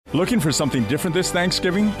Looking for something different this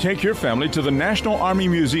Thanksgiving? Take your family to the National Army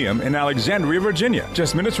Museum in Alexandria, Virginia,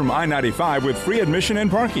 just minutes from I-95 with free admission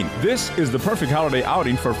and parking. This is the perfect holiday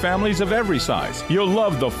outing for families of every size. You'll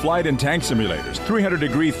love the flight and tank simulators,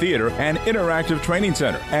 300-degree theater, and interactive training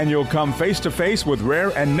center. And you'll come face-to-face with rare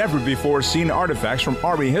and never-before-seen artifacts from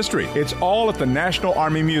Army history. It's all at the National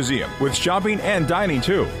Army Museum, with shopping and dining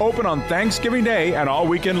too. Open on Thanksgiving Day and all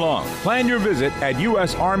weekend long. Plan your visit at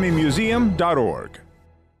usarmymuseum.org.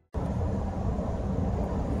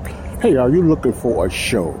 Hey, are you looking for a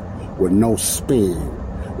show with no spin,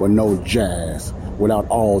 with no jazz, without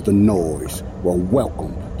all the noise? Well,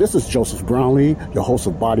 welcome. This is Joseph Brownlee, your host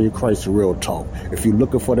of Body of Christ Real Talk. If you're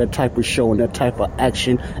looking for that type of show and that type of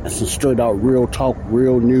action and some straight out real talk,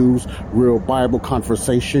 real news, real Bible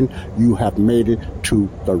conversation, you have made it to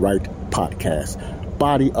the right podcast.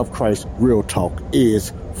 Body of Christ Real Talk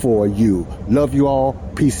is for you. Love you all.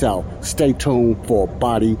 Peace out. Stay tuned for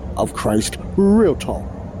Body of Christ Real Talk.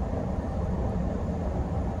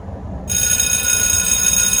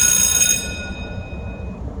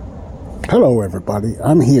 Hello, everybody.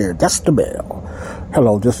 I'm here. That's the bell.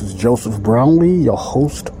 Hello, this is Joseph Brownlee, your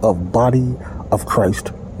host of Body of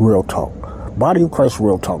Christ Real Talk. Body of Christ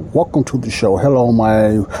Real Talk. Welcome to the show. Hello,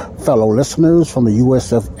 my fellow listeners from the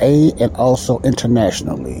USFA and also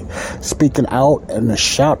internationally. Speaking out and a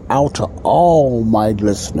shout out to all my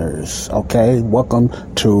listeners. Okay, welcome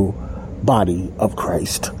to Body of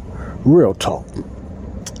Christ Real Talk.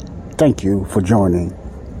 Thank you for joining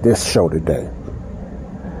this show today.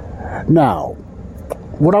 Now,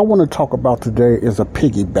 what I want to talk about today is a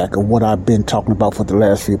piggyback of what I've been talking about for the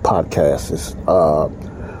last few podcasts. Is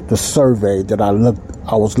the survey that I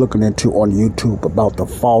was looking into on YouTube about the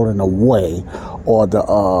falling away or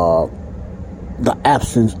the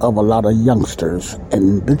absence of a lot of youngsters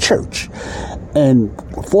in the church. And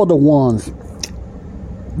for the ones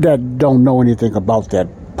that don't know anything about that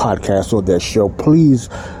podcast or that show, please,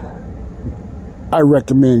 I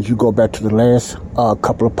recommend you go back to the last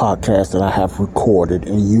couple of podcasts that I have recorded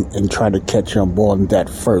and try to catch on board on that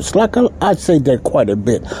first. Like I say that quite a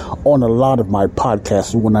bit on a lot of my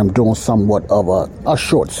podcasts when I'm doing somewhat of a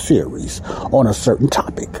short series on a certain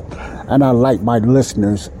topic. And I like my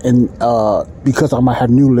listeners, and because I might have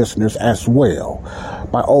new listeners as well.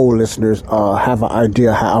 My old listeners have an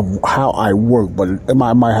idea how I work, but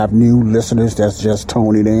I might have new listeners that's just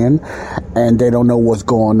tuning in and they don't know what's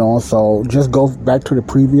going on. So just go back to the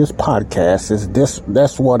previous podcasts.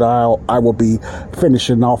 That's what I will be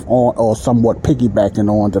finishing off on, or somewhat piggybacking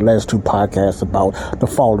on the last two podcasts about the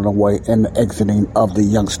falling away and the exiting of the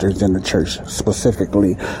youngsters in the church,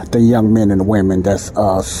 specifically the young men and women that's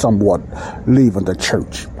somewhat leaving the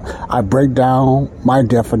church. I break down my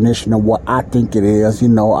definition of what I think it is. You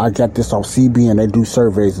know, I got this off CBN. They do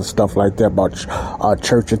surveys and stuff like that about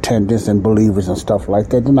church attendance and believers and stuff like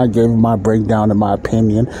that. Then I gave my breakdown and my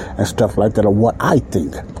opinion and stuff like that of what I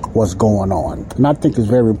think was going on. And I think it's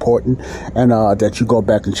very important and that you go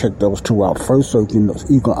back and check those two out first so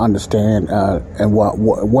you can understand and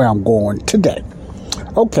where I'm going today.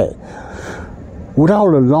 Okay. Without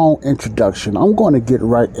a long introduction, I'm going to get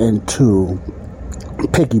right into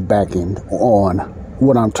piggybacking on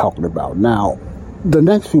what I'm talking about. Now, the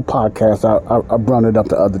next few podcasts, I brought it up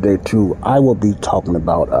the other day too. I will be talking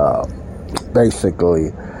about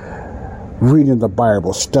basically reading the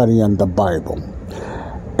Bible, studying the Bible.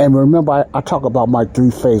 And remember, I talk about my three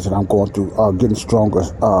phases that I'm going through, getting stronger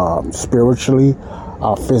spiritually,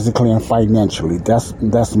 physically, and financially. That's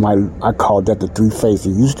I call that the three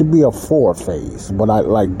phases. It used to be a 4 phase, but I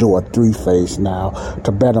like do a 3 phase now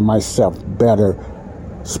to better myself, better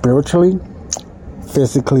spiritually,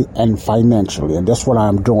 physically, and financially. And that's what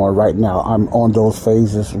I'm doing right now. I'm on those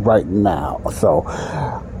phases right now. So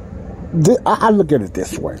I look at it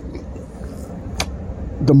this way.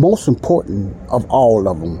 The most important of all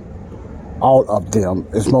of them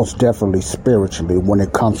is most definitely spiritually when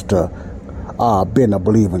it comes to being a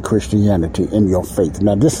believer in Christianity, in your faith.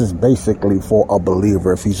 Now, this is basically for a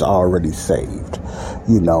believer if he's already saved,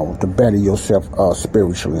 you know, to better yourself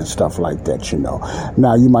spiritually and stuff like that, you know.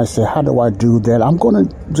 Now, you might say, how do I do that? I'm going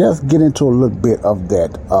to just get into a little bit of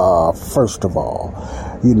that first of all,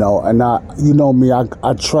 you know. And you know me, I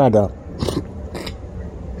try to,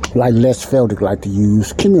 like Les Feldick like to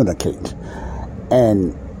use, communicate.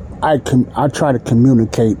 And I try to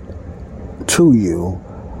communicate to you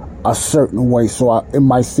a certain way, so it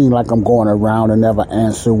might seem like I'm going around and never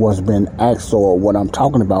answer what's been asked or what I'm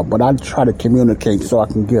talking about, but I try to communicate so I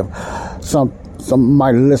can give some of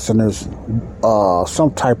my listeners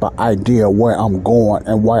some type of idea where I'm going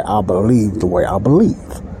and why I believe the way I believe.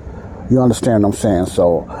 You understand what I'm saying?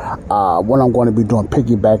 So, what I'm going to be doing,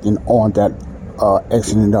 piggybacking on that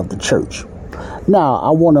exiting of the church. Now,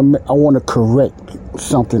 I want to correct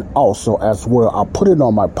something also as well. I put it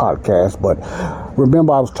on my podcast, but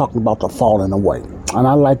remember I was talking about the falling away. And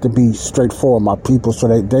I like to be straightforward with my people so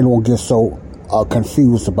they don't get so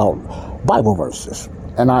confused about Bible verses.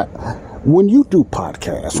 And when you do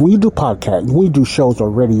podcasts, when you do shows or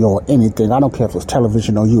radio or anything, I don't care if it's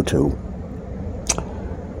television or YouTube,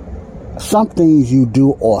 some things you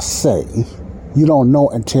do or say, you don't know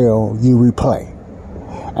until you replay.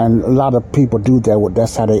 And a lot of people do that.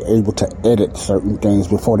 That's how they're able to edit certain things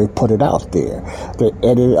before they put it out there. They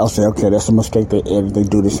edit it. I'll say, okay, that's a mistake. They edit. They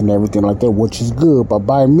do this and everything like that, which is good. But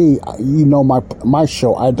by me, my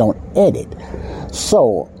show, I don't edit.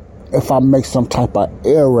 So if I make some type of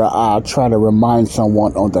error, I'll try to remind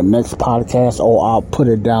someone on the next podcast, or I'll put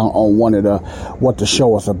it down on one of what the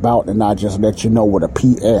show is about, and I'll just let you know with a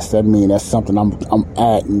PS. That means that's something I'm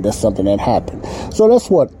adding. That's something that happened. So that's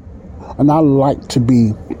what. And I like to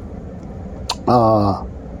be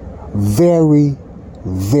very,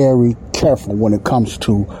 very careful when it comes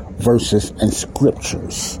to verses and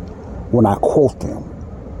scriptures when I quote them.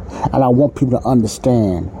 And I want people to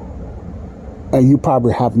understand, and you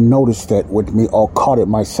probably have noticed that with me or caught it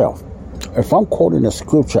myself. If I'm quoting a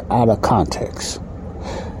scripture out of context,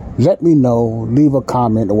 let me know, leave a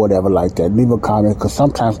comment or whatever like that. Leave a comment, because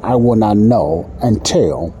sometimes I will not know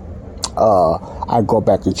until I go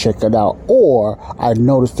back and check it out, or I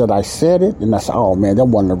noticed that I said it and I said, oh man, that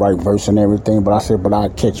wasn't the right verse and everything, but I said, but I'll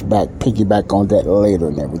piggyback on that later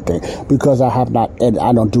and everything, because I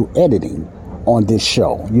don't do editing on this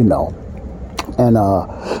show, And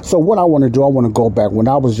so what I want to do, I want to go back. When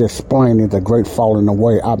I was just explaining the great falling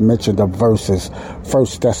away, I mentioned the verses, 1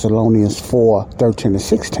 Thessalonians 4, 13 and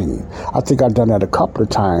 16. I think I've done that a couple of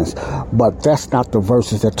times, but that's not the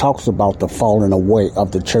verses that talks about the falling away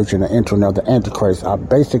of the church and the entering of the Antichrist.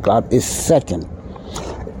 It's second.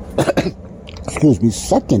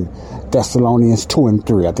 Second Thessalonians 2 and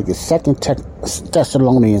 3. I think it's Second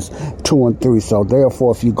Thessalonians 2 and 3. So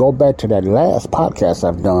therefore, if you go back to that last podcast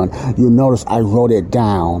I've done, you'll notice I wrote it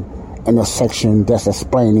down in a section that's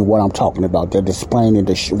explaining what I'm talking about. They're explaining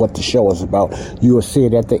what the show is about. You will see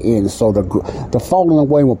it at the end. So the falling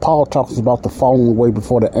away, when Paul talks about the falling away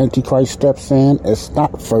before the Antichrist steps in, it's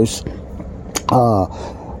not first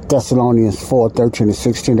Thessalonians 4, 13 and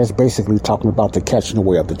 16. That's basically talking about the catching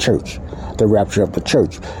away of the church, the rapture of the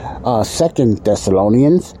church. 2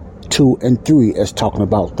 Thessalonians 2 and 3 is talking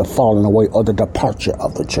about the falling away or the departure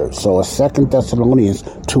of the church. So 2 Thessalonians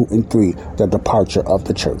 2 and 3, the departure of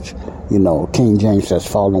the church. King James says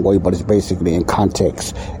falling away, but it's basically in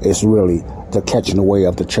context, it's really the catching away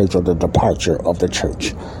of the church or the departure of the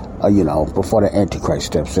church. Before the Antichrist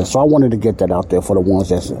steps in. So I wanted to get that out there for the ones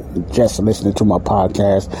that's just listening to my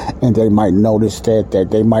podcast, and they might notice that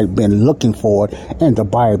they might have been looking for it in the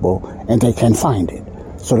Bible and they can't find it.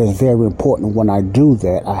 So it's very important when I do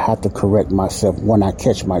that, I have to correct myself when I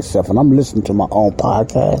catch myself. And I'm listening to my own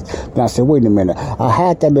podcast, and I said, wait a minute, I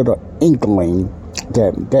had that little inkling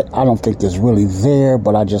that I don't think is really there,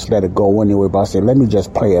 but I just let it go anyway. But I said, let me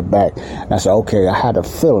just play it back. And I said, okay, I had a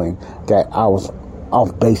feeling that I was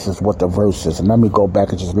off basis with the verses, and let me go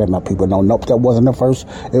back and just let my people know, nope, that wasn't the verse,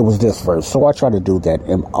 it was this verse. So I try to do that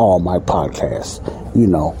in all my podcasts,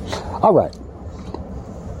 all right.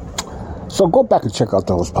 So go back and check out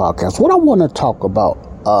those podcasts. What I want to talk about,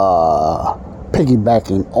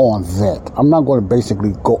 piggybacking on that, I'm not going to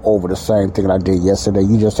basically go over the same thing that I did yesterday.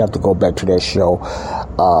 You just have to go back to that show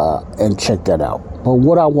and check that out. But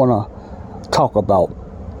what I want to talk about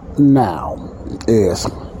now is,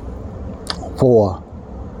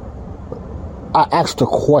 I asked a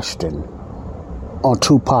question on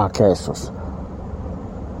 2 podcasts.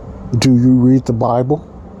 Do you read the Bible?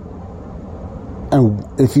 And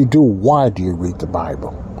if you do, why do you read the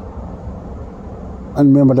Bible? And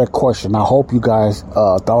remember that question. I hope you guys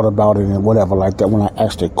thought about it and whatever like that when I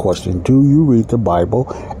asked that question. Do you read the Bible?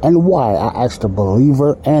 And why? I asked the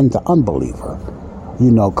believer and the unbeliever.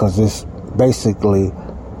 Because it's basically,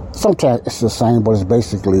 sometimes it's the same, but it's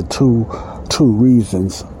basically two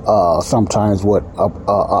reasons sometimes what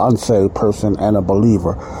a unsaved person and a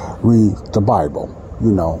believer read the Bible,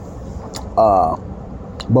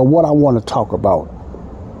 but what I want to talk about,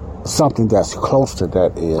 something that's close to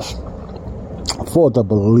that, is for the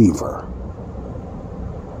believer.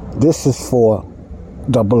 This is for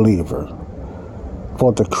the believer,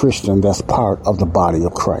 for the Christian that's part of the body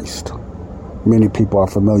of Christ. Many people are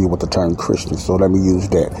familiar with the term Christian, so let me use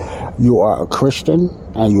that. You are a Christian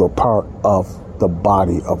and you are part of the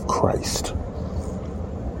body of Christ.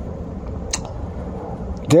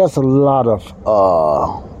 there's a lot of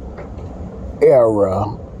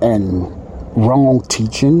error and wrong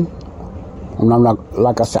teaching. And I'm not,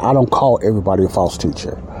 like I said, I don't call everybody a false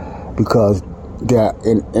teacher because they're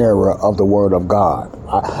in error of the word of God.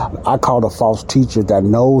 I call a false teacher that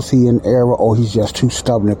knows he in error, or he's just too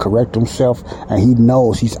stubborn to correct himself, and he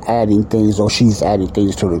knows he's adding things or she's adding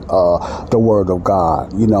things to the word of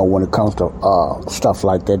God. You know, when it comes to stuff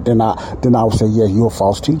like that, then I would say, yeah, you're a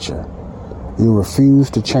false teacher. You refuse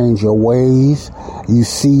to change your ways. You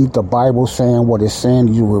see the Bible saying what it's saying.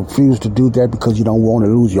 You refuse to do that because you don't want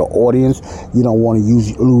to lose your audience. You don't want to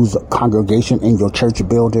lose a congregation in your church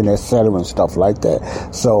building, etc., and stuff like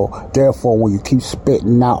that. So, therefore, when you keep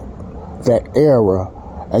spitting out that error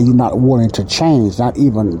and you're not willing to change, not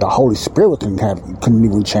even the Holy Spirit can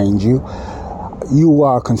even change you, you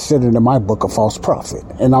are considered in my book a false prophet,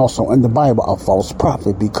 and also in the Bible a false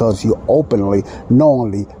prophet, because you openly,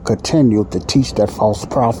 knowingly continue to teach that false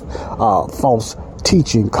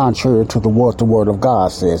teaching contrary to what the word of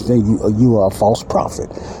God says. Then you are a false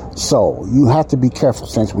prophet. So you have to be careful,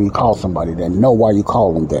 since when you call somebody that, know why you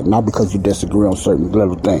call them that, not because you disagree on certain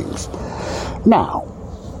little things. Now,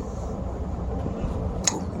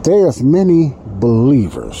 there's many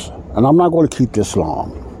believers, and I'm not going to keep this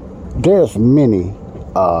long. There's many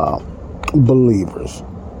believers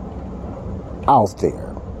out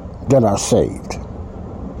there that are saved.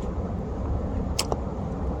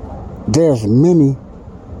 There's many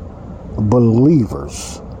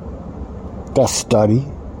believers that study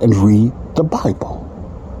and read the Bible.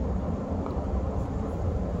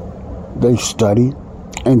 They study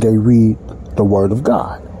and they read the Word of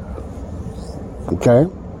God. Okay?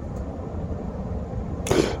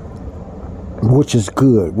 Which is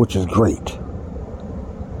good, which is great.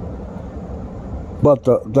 But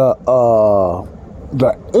the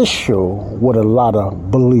issue with a lot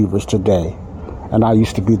of believers today, and I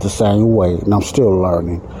used to be the same way, and I'm still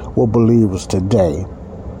learning, with believers today,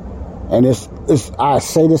 and it's I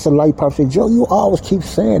say this in light perfect, Joe, you always keep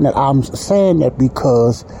saying that. I'm saying that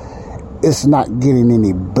because it's not getting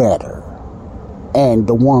any better, and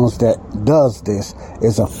the ones that does this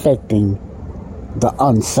is affecting the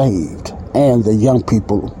unsaved and the young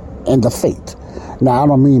people in the faith. Now, I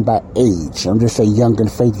don't mean by age. I'm just saying young in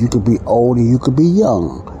faith. You could be old and you could be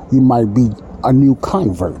young. You might be a new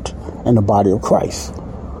convert in the body of Christ.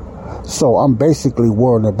 So I'm basically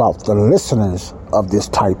worried about the listeners of this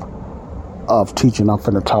type of teaching I'm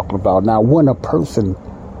finna talk about. Now, when a person,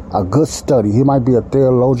 a good study, he might be a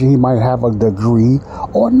theologian, he might have a degree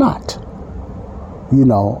or not, you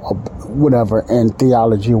know, whatever, in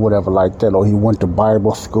theology or whatever like that, or he went to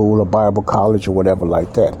Bible school or Bible college or whatever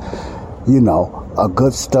like that. You know, a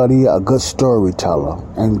good study, a good storyteller,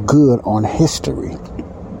 and good on history.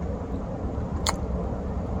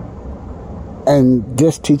 And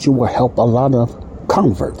this teaching will help a lot of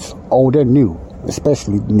converts, old and new,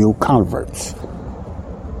 especially new converts.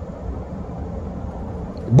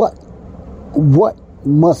 But what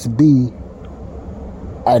must be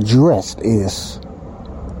addressed is,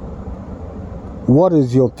 what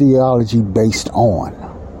is your theology based on?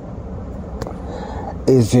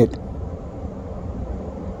 Is it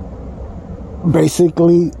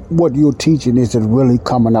basically what you're teaching, is it really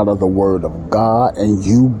coming out of the Word of God and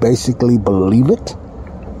you basically believe it?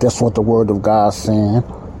 That's what the Word of God is saying.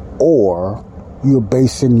 Or you're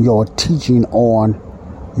basing your teaching on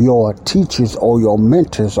your teachers or your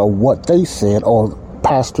mentors or what they said, or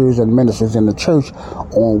pastors and ministers in the church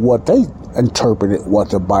on what they interpreted what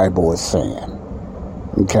the Bible is saying.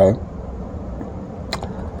 Okay?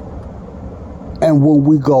 And when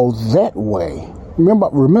we go that way,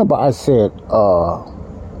 remember I said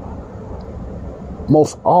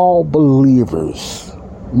most of them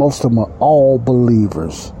are all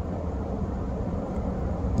believers,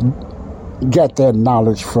 get their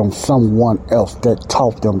knowledge from someone else that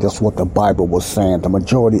taught them just what the Bible was saying. The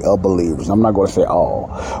majority of believers, I'm not going to say all,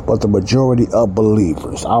 but the majority of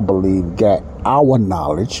believers, I believe, get our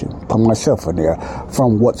knowledge, put myself in there,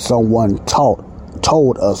 from what someone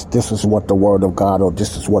told us this is what the Word of God, or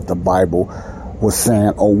this is what the Bible was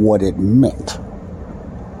saying, or what it meant.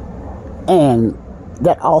 And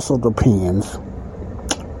that also depends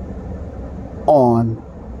on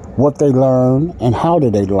what they learn and how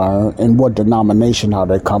did they learn and what denomination are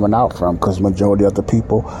they coming out from, because majority of the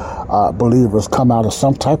people, believers, come out of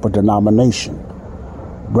some type of denomination,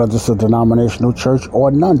 whether it's a denominational church or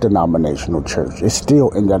a non-denominational church. It's still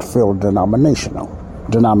in that field denomination.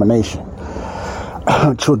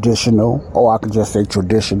 Traditional, or I could just say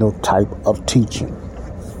traditional type of teaching.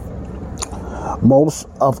 Most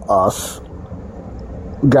of us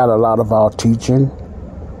got a lot of our teaching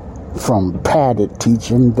from padded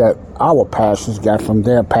teaching that our pastors got from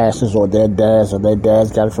their pastors or their dads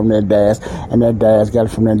got it from their dads, and their dads got it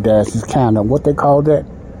from their dads. It's kind of what they call that.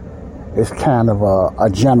 It's kind of a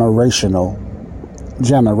generational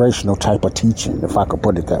type of teaching, if I could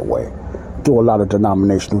put it that way, through a lot of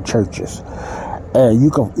denominational churches. And you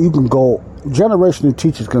can go, generational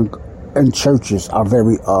teachers in churches are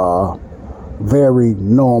very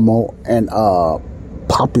normal and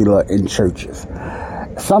popular in churches.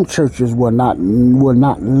 Some churches will not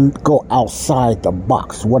go outside the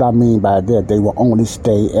box. What I mean by that, they will only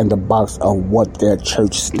stay in the box of what their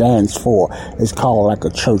church stands for. It's called like a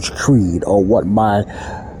church creed, or what my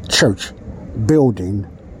church building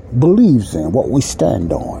believes in, what we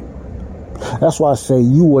stand on. That's why I say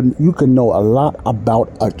you can know a lot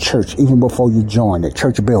about a church even before you join it.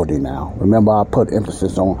 Church building now. Remember, I put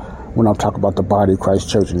emphasis on when I'm talking about the body of Christ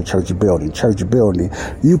church and the church building. Church building,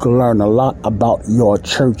 you can learn a lot about your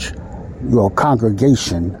church, your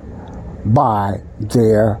congregation, by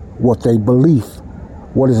what they believe.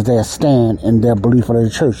 What is their stand in their belief of their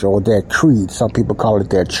church, or their creed. Some people call it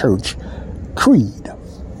their church creed.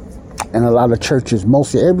 And a lot of churches,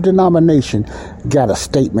 mostly every denomination, got a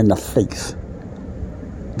statement of faith.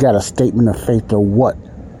 Got a statement of faith of what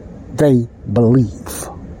they believe.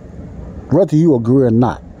 Whether you agree or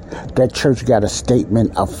not, that church got a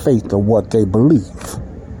statement of faith of what they believe.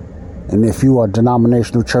 And if you are a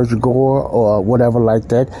denominational church goer or whatever like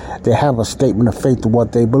that, they have a statement of faith of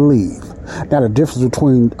what they believe. Now, the difference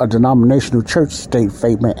between a denominational church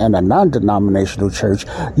statement and a non-denominational church,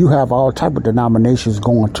 you have all type of denominations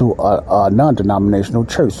going to a non-denominational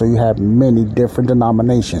church. So you have many different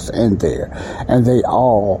denominations in there, and they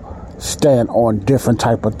all stand on different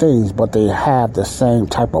type of things, but they have the same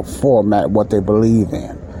type of format, what they believe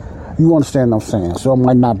in. You understand what I'm saying? So it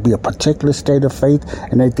might not be a particular state of faith,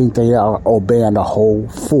 and they think they are obeying the whole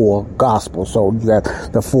full gospel. So you got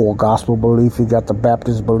the full gospel belief, you got the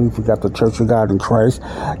Baptist belief, you got the Church of God in Christ,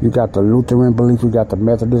 you got the Lutheran belief, you got the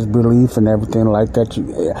Methodist belief, and everything like that.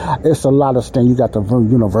 It's a lot of things. You got the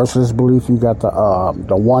Universalist belief, you got the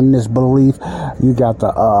Oneness belief, you got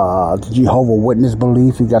the Jehovah's Witness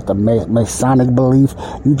belief, you got the Masonic belief.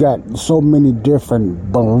 You got so many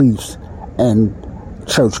different beliefs and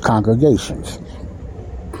church congregations,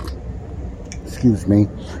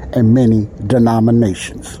 and many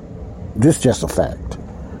denominations. This is just a fact.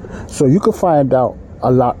 So you can find out a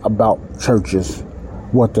lot about churches,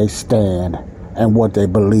 what they stand and what they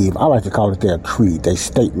believe. I like to call it their creed, their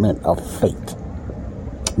statement of faith.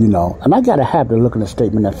 And I got a habit of looking at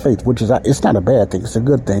statement of faith, which it's not a bad thing, it's a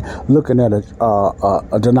good thing, looking at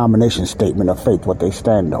a denomination statement of faith, what they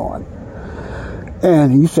stand on.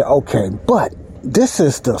 And you say, okay, but this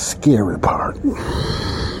is the scary part.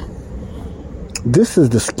 This is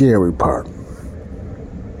the scary part.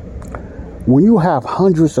 When you have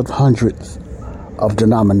hundreds of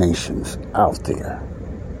denominations out there,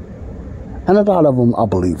 and a lot of them are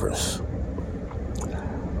believers,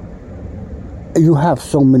 you have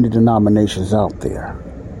so many denominations out there.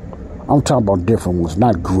 I'm talking about different ones,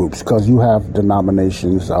 not groups, because you have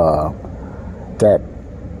denominations that,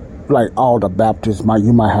 like all the Baptists,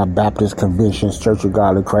 you might have Baptist conventions, Church of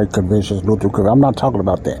God in Christ conventions, Lutheran conventions. I'm not talking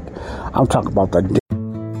about that. I'm talking about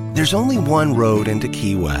There's only one road into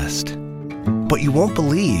Key West, but you won't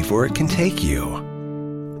believe where it can take you.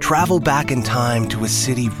 Travel back in time to a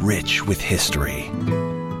city rich with history.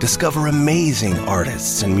 Discover amazing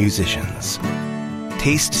artists and musicians.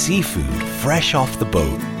 Taste seafood fresh off the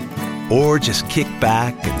boat. Or just kick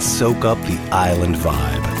back and soak up the island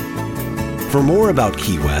vibe. For more about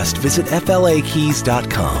Key West, visit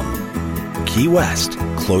flakeys.com. Key West,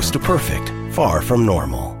 close to perfect, far from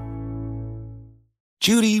normal.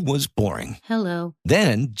 Judy was boring. Hello.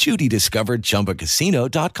 Then Judy discovered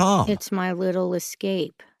ChumbaCasino.com. It's my little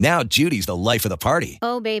escape. Now Judy's the life of the party.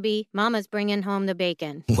 Oh, baby, mama's bringing home the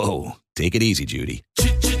bacon. Whoa, take it easy, Judy.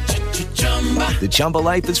 The Chumba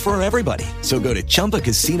life is for everybody. So go to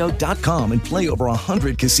ChumbaCasino.com and play over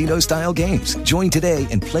 100 casino-style games. Join today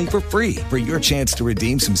and play for free for your chance to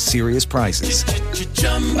redeem some serious prizes.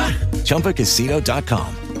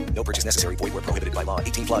 ChumbaCasino.com. No purchase necessary. Void where prohibited by law.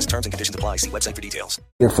 18 plus terms and conditions apply. See website for details.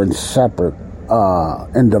 Different separate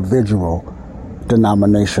individual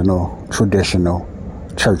denominational traditional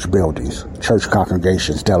church buildings, church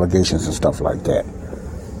congregations, delegations, and stuff like that.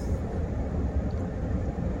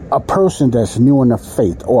 A person that's new in the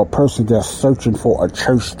faith, or a person that's searching for a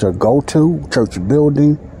church to go to, church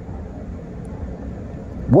building,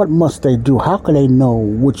 what must they do? How can they know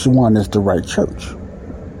which one is the right church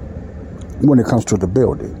when it comes to the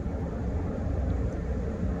building?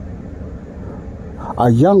 A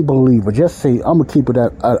young believer, just say, I'm going to keep it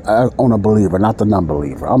on a believer, not the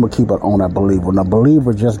non-believer. I'm going to keep it on a believer. When a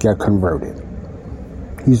believer just got converted,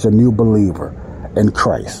 he's a new believer in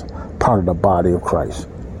Christ, part of the body of Christ.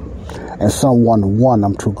 And someone won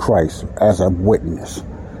him to Christ as a witness,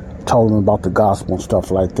 told him about the gospel and stuff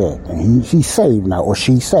like that. And he's saved now, or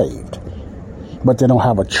she's saved. But they don't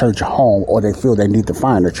have a church home, or they feel they need to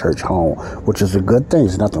find a church home, which is a good thing.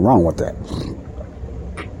 There's nothing wrong with that.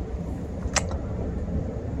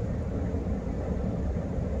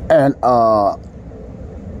 And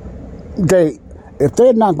if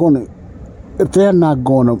they're not going to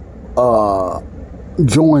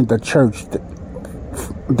join the church,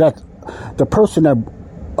 that the person that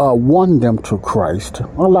won them to Christ,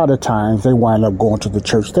 a lot of times they wind up going to the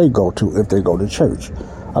church they go to if they go to church.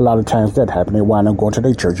 A lot of times that happens. They wind up going to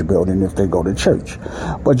their church building if they go to church.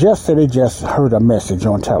 But just say they just heard a message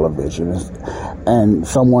on television and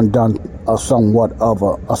someone done somewhat of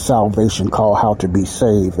a salvation call, how to be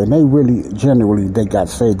saved. And they really, generally, they got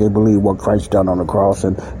saved. They believe what Christ done on the cross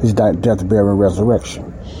and his death, burial, and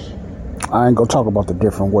resurrection. I ain't going to talk about the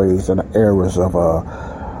different ways and the errors of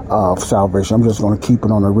salvation. I'm just going to keep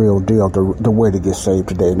it on the real deal, the way to get saved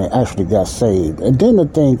today. And they actually got saved. And then the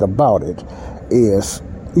thing about it is,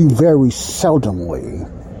 very seldomly,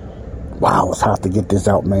 wow, it's hard to get this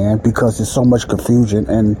out, man, because there's so much confusion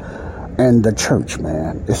in the church,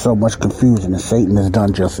 man. There's so much confusion, and Satan has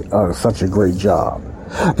done just such a great job.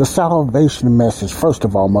 The salvation message, first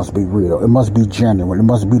of all, must be real. It must be genuine. It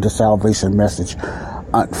must be the salvation message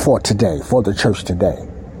for today, for the church today,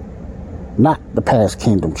 not the past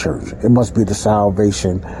kingdom church. It must be the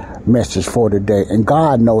salvation message for today. And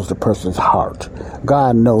God knows the person's heart.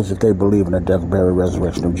 God knows that they believe in the death, burial,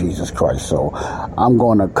 resurrection of Jesus Christ. So I'm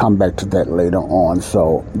going to come back to that later on.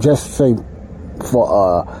 So just say,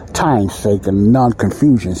 for time's sake and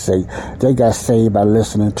non-confusion's sake, they got saved by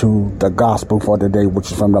listening to the gospel for today,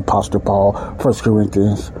 which is from the Apostle Paul, 1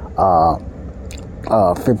 Corinthians 15,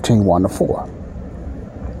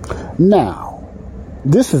 1-4. Now,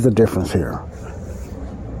 this is the difference here.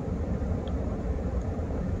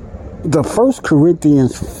 The 1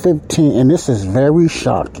 Corinthians 15, and this is very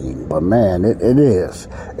shocking, but man, it is.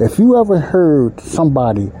 If you ever heard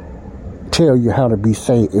somebody tell you how to be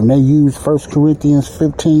saved, and they use 1 Corinthians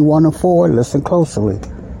 15, 1-4, listen closely.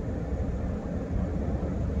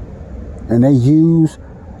 And they use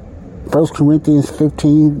 1 Corinthians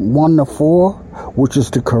 15, 1-4, which is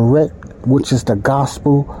the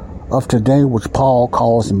gospel of today, which Paul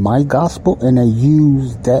calls my gospel, and they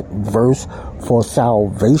use that verse for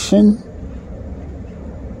salvation.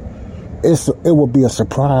 It will be a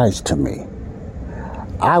surprise to me.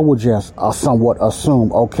 I would just somewhat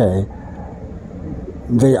assume, okay,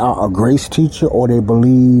 they are a grace teacher, or they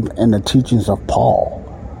believe in the teachings of Paul,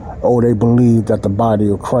 or they believe that the body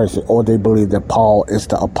of Christ, or they believe that Paul is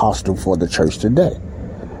the apostle for the church today,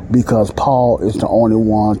 because Paul is the only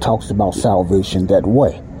one who talks about salvation that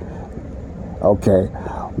way. Okay,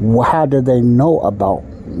 well, how do they know about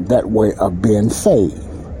that way of being saved?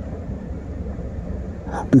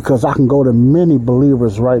 Because I can go to many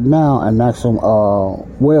believers right now and ask them,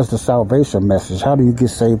 where's the salvation message? How do you get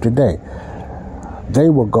saved today?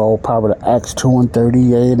 They will go probably to Acts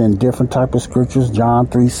 2:38 and different type of scriptures, John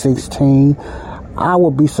 3:16. I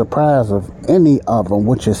would be surprised if any of them,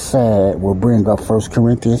 which is sad, will bring up 1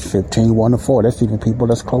 Corinthians 15, 1-4. That's even people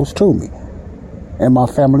that's close to me, and my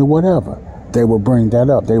family, whatever. They will bring that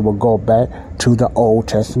up. They will go back to the Old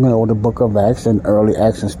Testament or the book of Acts and early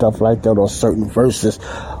Acts and stuff like that, or certain verses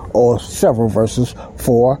or several verses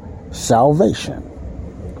for salvation.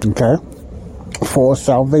 Okay? For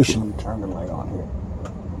salvation. Let me turn the light on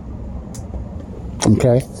here.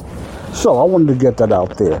 Okay? So I wanted to get that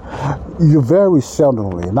out there. You very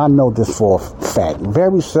seldomly, and I know this for a fact,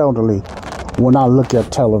 very seldomly, when I look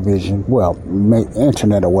at television, well,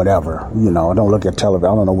 internet or whatever, I don't look at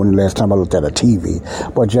television. I don't know when the last time I looked at a TV,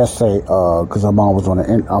 but just say, because I'm almost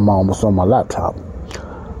on my laptop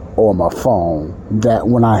or my phone, that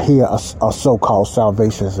when I hear a so-called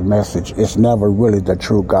salvation message, it's never really the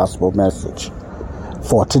true gospel message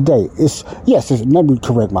for today. Let me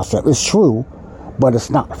correct myself. It's true, but it's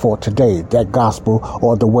not for today. That gospel,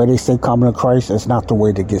 or the way they say coming to Christ, is not the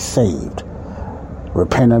way to get saved.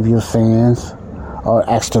 Repent of your sins, or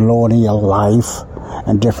ask the Lord in your life,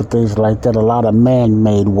 and different things like that. A lot of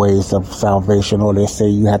man-made ways of salvation, or they say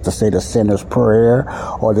you have to say the sinner's prayer,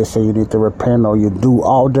 or they say you need to repent, or you do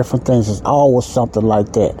all different things. It's always something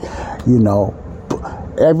like that.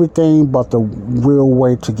 Everything but the real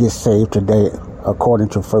way to get saved today, according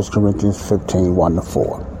to 1 Corinthians 15,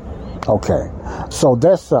 1-4. Okay, so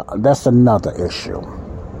that's another issue.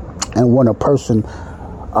 And when a person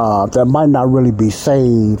that might not really be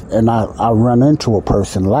saved, and I run into a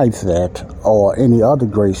person like that, or any other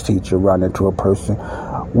grace teacher run into a person,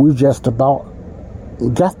 we just about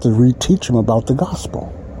got to reteach them about the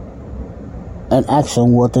gospel and ask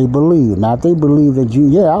them what they believe. Now, if they believe that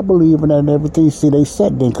I believe in that and everything. See, they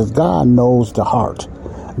said then, because God knows the heart.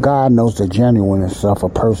 God knows the genuineness of a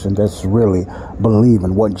person that's really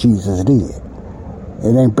believing what Jesus did.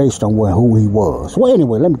 It ain't based on who he was. Well,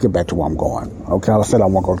 anyway, let me get back to where I'm going. Okay, I said I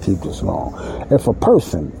wasn't going to keep this long. If a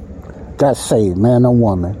person got saved, man or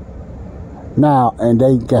woman, now, and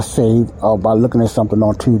they got saved by looking at something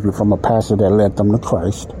on TV from a pastor that led them to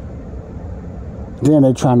Christ, then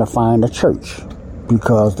they're trying to find a church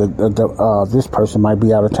because this person might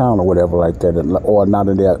be out of town or whatever like that, or not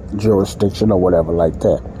in their jurisdiction or whatever like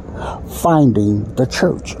that. Finding the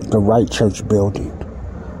church, the right church building,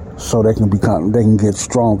 so they can get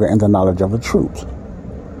stronger in the knowledge of the truth.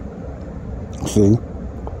 See?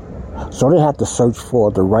 So they have to search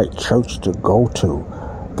for the right church to go to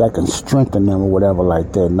that can strengthen them or whatever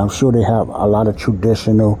like that. And I'm sure they have a lot of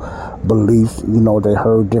traditional beliefs. You know, they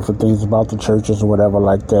heard different things about the churches or whatever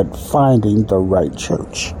like that. Finding the right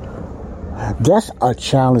church. That's a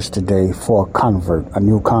challenge today for a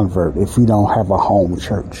new convert, if you don't have a home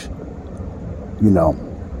church. You know,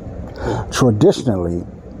 traditionally,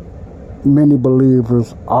 many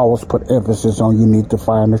believers always put emphasis on you need to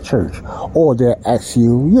find a church. Or they'll ask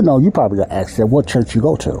you, you probably got asked them what church you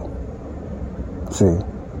go to. See?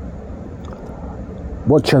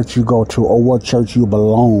 What church you go to or what church you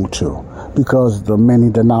belong to. Because there are many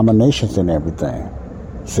denominations and everything.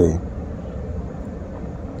 See?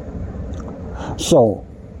 So,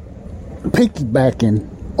 piggybacking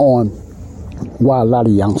on why a lot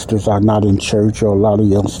of youngsters are not in church, or a lot of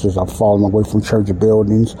youngsters are falling away from church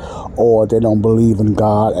buildings, or they don't believe in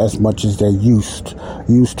God as much as they used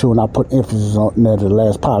to. And I put emphasis on that in the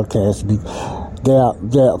last podcast.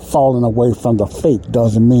 They're falling away from the faith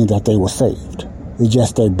doesn't mean that they were saved. It's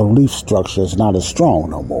just their belief structure is not as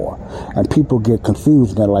strong no more. And people get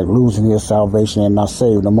confused and they're like losing their salvation and not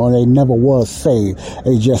saved no more. They never was saved.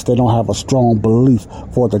 It's just they don't have a strong belief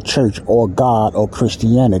for the church or God or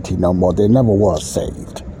Christianity no more. They never was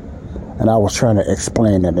saved. And I was trying to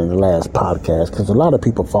explain that in the last podcast, because a lot of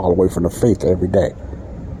people fall away from the faith every day.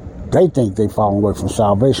 They think they fall away from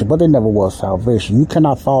salvation, but they never was salvation. You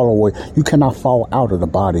cannot fall away. You cannot fall out of the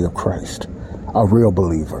body of Christ, a real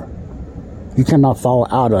believer. You cannot fall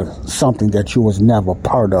out of something that you was never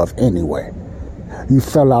part of anyway. You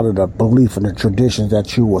fell out of the belief and the traditions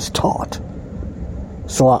that you was taught.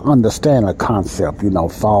 So I understand the concept,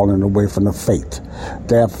 falling away from the faith.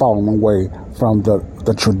 They're falling away from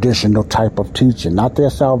the traditional type of teaching. Not their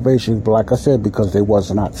salvation, but like I said, because they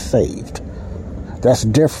was not saved. That's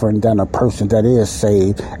different than a person that is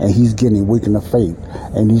saved and he's getting weak in the faith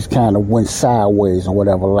and he's kind of went sideways or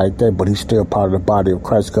whatever like that, but he's still part of the body of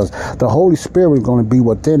Christ, because the Holy Spirit is going to be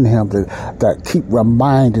within him that keep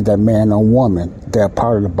reminding that man or woman they're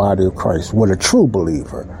part of the body of Christ with a true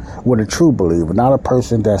believer, not a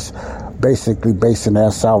person that's basically basing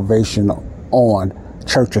their salvation on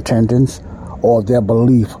church attendance or their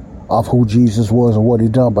belief of who Jesus was or what he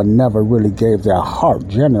done, but never really gave their heart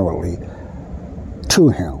generally to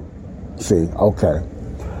him. See, okay.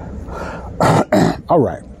 All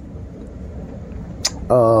right.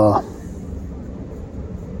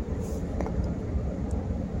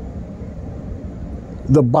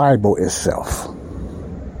 The Bible itself.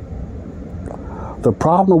 The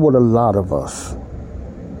problem with a lot of us,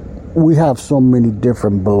 we have so many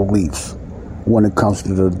different beliefs when it comes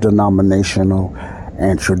to the denominational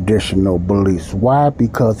and traditional beliefs. Why?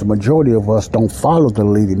 Because the majority of us don't follow the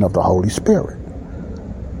leading of the Holy Spirit.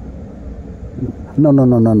 No.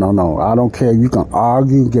 I don't care. You can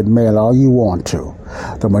argue, get mad all you want to.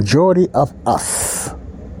 The majority of us,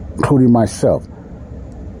 including myself,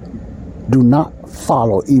 do not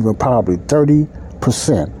follow even probably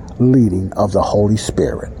 30% leading of the Holy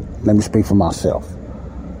Spirit. Let me speak for myself.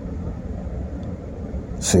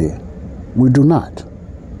 See, we do not.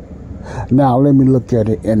 Now, let me look at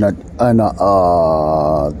it in the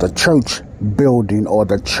church building or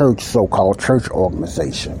the church, so-called church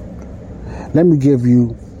organization. Let me give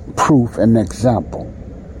you proof and example.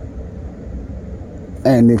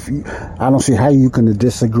 And I don't see how you can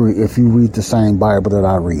disagree if you read the same Bible that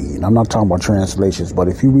I read. I'm not talking about translations, but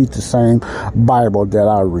if you read the same Bible that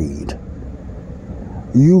I read,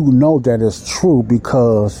 you know that it's true,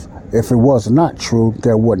 because if it was not true,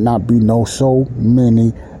 there would not be so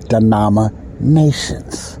many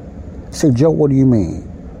denominations. Say, Joe, what do you mean?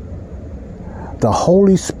 The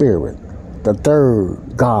Holy Spirit, the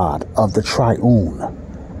third God of the triune,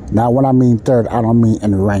 Now, when I mean third, I don't mean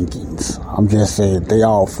in rankings. I'm just saying they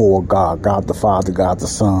all for God. God the Father, God the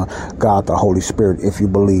Son, God the Holy Spirit, if you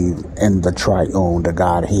believe in the triune, the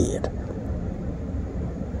Godhead.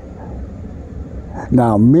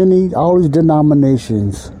 Now, all these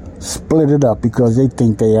denominations split it up because they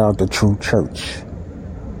think they are the true church.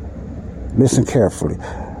 Listen carefully.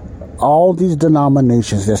 All these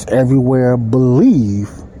denominations that's everywhere believe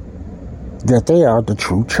that they are the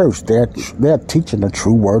true church. They're teaching the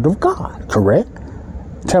true word of God, correct?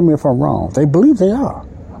 Tell me if I'm wrong. They believe they are.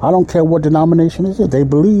 I don't care what denomination it is. They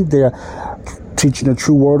believe they're teaching the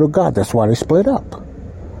true word of God. That's why they split up.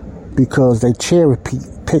 Because they cherry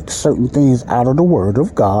picked certain things out of the word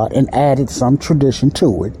of God and added some tradition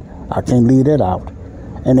to it. I can't leave that out.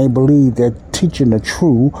 And they believe they're teaching the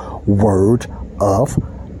true word of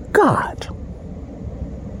God.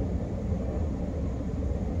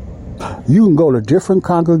 You can go to different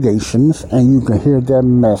congregations and you can hear their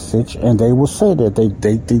message, and they will say that they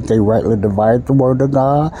think they rightly divide the word of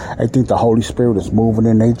God. They think the Holy Spirit is moving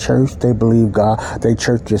in their church. They believe their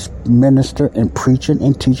church is ministering and preaching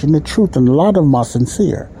and teaching the truth. And a lot of them are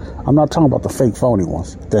sincere. I'm not talking about the fake phony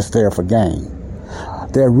ones that's there for gain.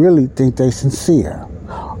 They really think they're sincere.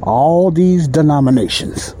 All these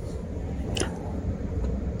denominations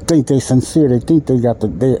think they're sincere. They think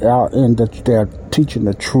they're teaching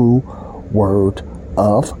the true word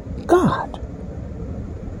of God.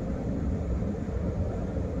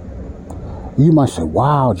 You might say,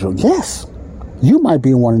 wow, Joe. Yes, you might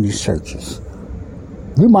be in one of these churches.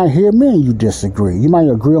 You might hear me and you disagree. You might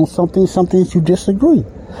agree on some things you disagree,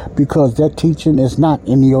 because that teaching is not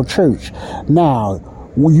in your church. Now,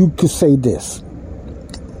 when you could say this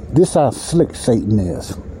how slick Satan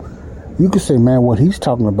is. You could say, man, what he's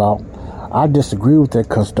talking about, I disagree with that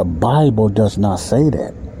because the Bible does not say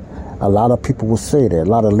that. A lot of people will say that. A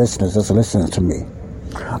lot of listeners that's listening to me.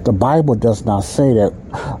 The Bible does not say that.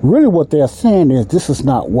 Really what they're saying is, this is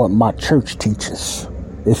not what my church teaches,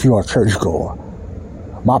 if you're a churchgoer.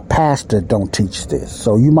 My pastor don't teach this.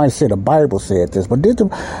 So you might say the Bible said this, but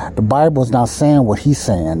the Bible is not saying what he's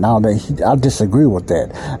saying. Now, I disagree with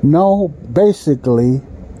that. No, basically,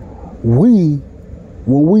 when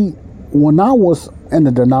I was in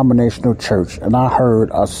the denominational church and I heard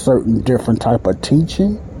a certain different type of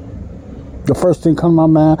teaching, the first thing come to my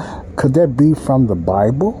mind, could that be from the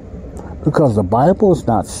Bible? Because the Bible is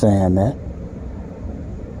not saying that.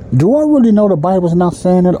 Do I really know the Bible's not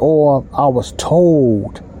saying it, or I was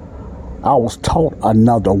taught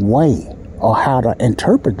another way or how to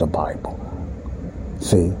interpret the Bible?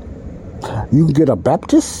 See, you can get a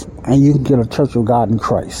Baptist and you can get a Church of God in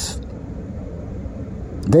Christ.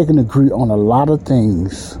 They can agree on a lot of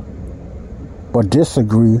things, but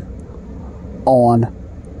disagree on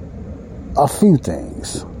a few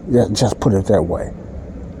things. Yeah, just put it that way.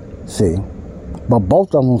 See, but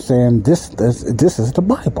both of them saying this is the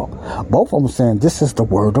Bible. Both of them saying this is the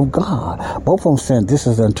Word of God. Both of them saying this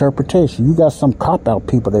is the interpretation. You got some cop-out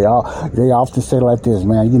people. They often say like this,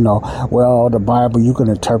 man. Well, the Bible, you can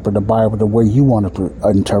interpret the Bible the way you want to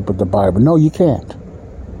interpret the Bible. No, you can't.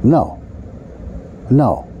 No.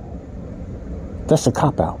 That's a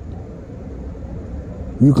cop-out.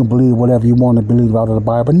 You can believe whatever you want to believe out of the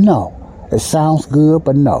Bible. No. It sounds good,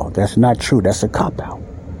 but no, that's not true. That's a cop-out.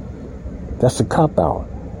 That's a cop-out.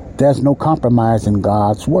 There's no compromise in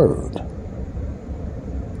God's word.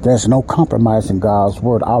 There's no compromise in God's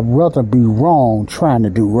word. I'd rather be wrong trying to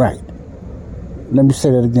do right. Let me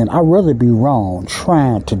say that again. I'd rather be wrong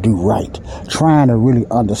trying to do right, trying to really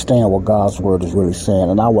understand what God's word is really saying.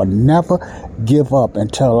 And I will never give up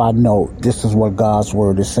until I know this is what God's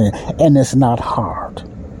word is saying. And it's not hard.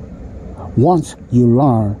 Once you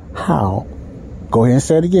learn how, go ahead and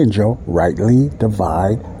say it again, Joe, rightly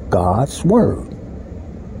divide God's word.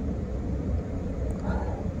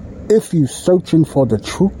 If you're searching for the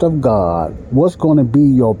truth of God, what's going to be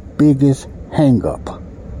your biggest hang-up?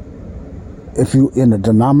 If you're in a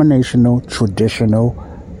denominational, traditional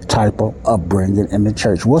type of upbringing in the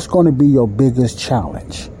church, what's going to be your biggest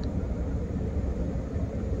challenge?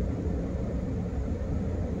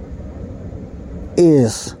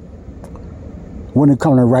 Is when it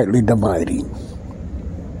comes to rightly dividing.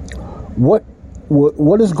 What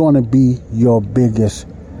is going to be your biggest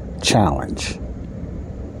challenge?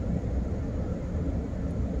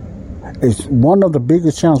 It's one of the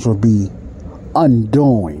biggest challenges will be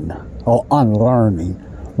undoing or unlearning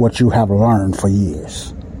what you have learned for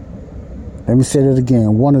years. Let me say that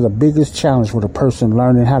again. One of the biggest challenges with a person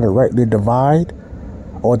learning how to rightly divide,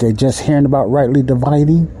 or they're just hearing about rightly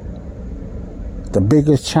dividing, the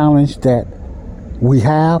biggest challenge that we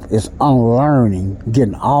have is unlearning,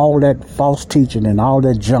 getting all that false teaching and all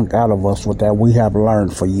that junk out of us with that we have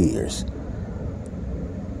learned for years.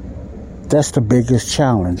 That's the biggest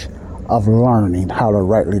challenge of learning how to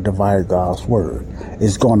rightly divide God's word.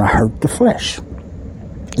 It's going to hurt the flesh.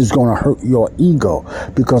 It's going to hurt your ego,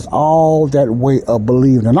 because all that way of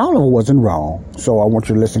believing, and all of it wasn't wrong, so I want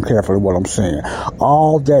you to listen carefully to what I'm saying.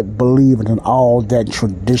 All that believing and all that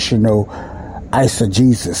traditional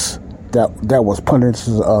eisegesis that was put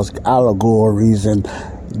into us, allegories and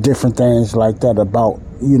different things like that about,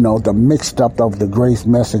 the mixed up of the grace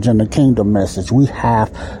message and the kingdom message. We have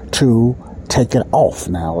to take it off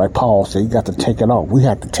now. Like Paul said, you got to take it off. We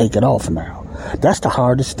have to take it off now. That's the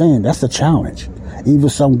hardest thing. That's the challenge. Even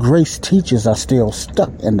some grace teachers are still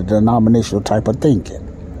stuck in the denominational type of thinking.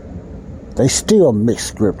 They still mix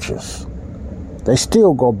scriptures. They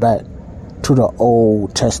still go back to the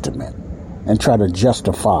Old Testament and try to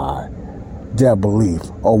justify their belief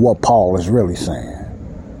or what Paul is really saying.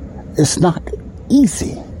 It's not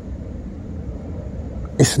easy.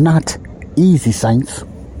 It's not easy, saints.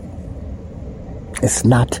 It's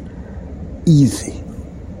not easy.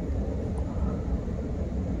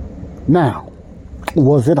 Now,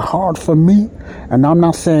 was it hard for me? And I'm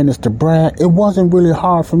not saying this to brag. It wasn't really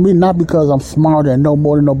hard for me, not because I'm smarter and know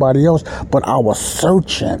more than nobody else, but I was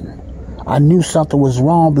searching. I knew something was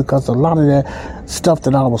wrong because a lot of that stuff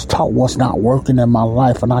that I was taught was not working in my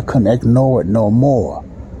life, and I couldn't ignore it no more.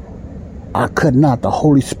 I could not. The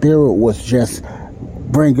Holy Spirit was just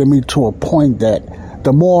bringing me to a point that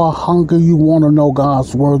the more hunger you want to know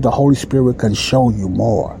God's word, the Holy Spirit can show you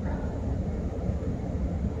more.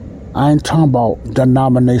 I ain't talking about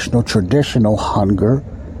denominational, traditional hunger.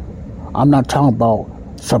 I'm not talking about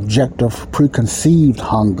subjective, preconceived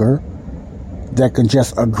hunger that can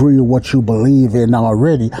just agree with what you believe in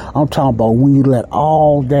already. I'm talking about when you let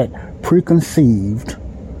all that preconceived,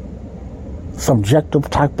 subjective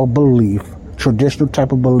type of belief, traditional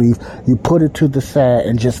type of belief, you put it to the side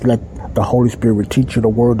and just let the Holy Spirit teach you the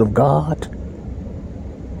word of God.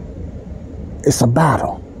 It's a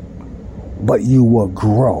battle, but you will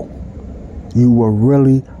grow. You will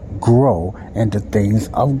really grow into things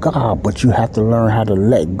of God, but you have to learn how to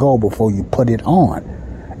let go before you put it on.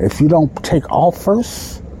 If you don't take off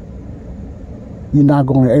first, you're not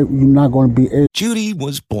going to be able. Judy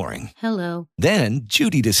was boring. Hello. Then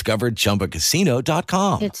Judy discovered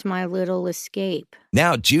ChumbaCasino.com. It's my little escape.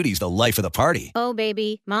 Now Judy's the life of the party. Oh,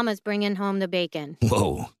 baby, mama's bringing home the bacon.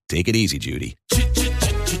 Whoa, take it easy, Judy.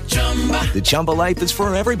 The Chumba life is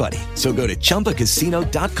for everybody. So go to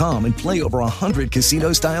ChumbaCasino.com and play over 100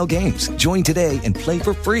 casino-style games. Join today and play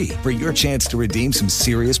for free for your chance to redeem some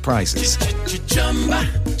serious prizes.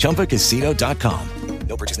 ChumbaCasino.com.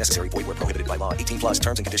 No purchase necessary. Void where prohibited by law. 18+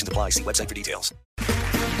 terms and conditions apply. See website for details.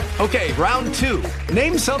 Okay, round two.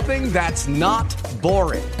 Name something that's not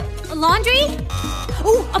boring. A laundry?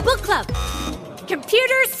 Ooh, a book club.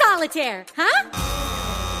 Computer solitaire, huh?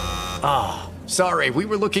 Ah. Sorry, we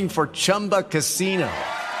were looking for Chumba Casino.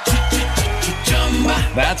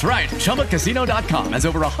 That's right. ChumbaCasino.com has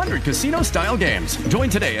over 100 casino-style games. Join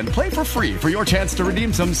today and play for free for your chance to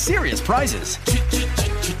redeem some serious prizes.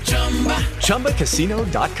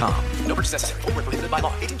 ChumbaCasino.com. No purchase necessary. Void where prohibited by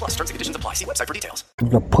law. 18+ terms and conditions apply. See website for details.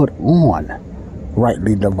 To put on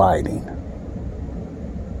rightly dividing.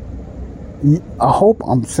 I hope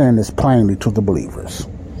I'm saying this plainly to the believers.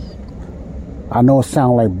 I know it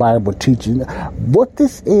sounds like Bible teaching. What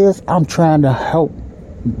this is, I'm trying to help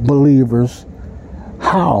believers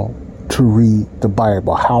how to read the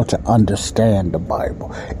Bible, how to understand the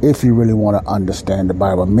Bible. If you really want to understand the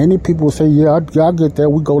Bible. Many people say, yeah, I get that.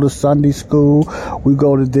 We go to Sunday school. We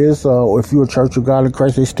go to this. Or if you're a Church of God in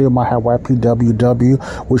Christ, they still might have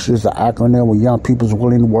YPWW, which is an acronym with Young People's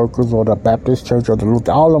Willing Workers, or the Baptist Church, or the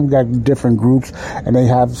Luther. All of them got different groups, and they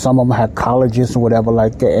have, some of them have colleges or whatever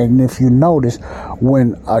like that. And if you notice,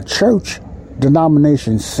 when a church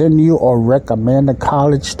denomination send you or recommend a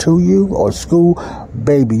college to you or school,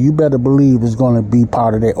 baby, you better believe it's going to be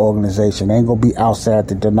part of their organization. It ain't going to be outside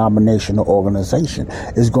the denominational organization.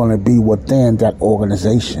 It's going to be within that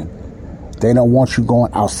organization. They don't want you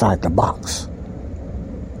going outside the box.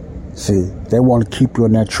 See, they want to keep you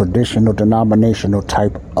in that traditional denominational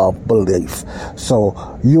type of belief. So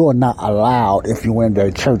you are not allowed, if you're in their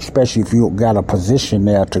church, especially if you got a position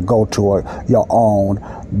there, to go to your own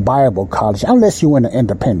Bible college, unless you're in an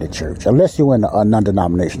independent church, unless you're in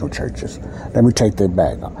non-denominational churches. Let me take that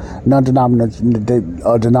back.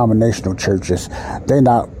 Non-denominational churches, they're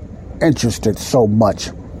not interested so much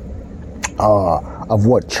of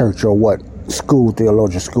what church or what school,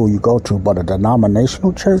 theologian school you go to, but a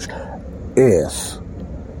denominational church is.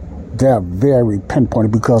 They're very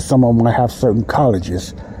pinpointed because some of them might have certain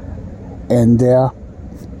colleges in their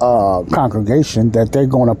congregation that they're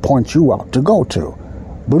going to point you out to go to.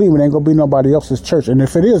 Believe me, it ain't going to be nobody else's church. And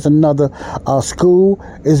if it is another school,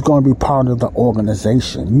 it's going to be part of the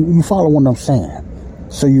organization. You follow what I'm saying?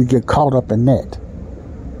 So you get caught up in that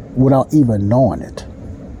without even knowing it.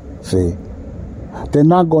 See? They're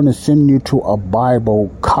not going to send you to a Bible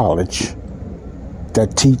college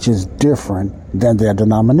that teaches different than their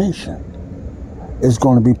denomination. It's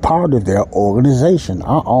going to be part of their organization.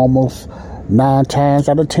 I almost 9 times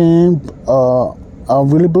out of 10 I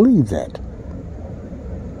really believe that.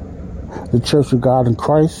 The Church of God in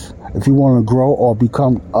Christ, if you want to grow or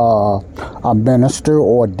become a minister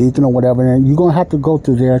or a deacon or whatever, then you're going to have to go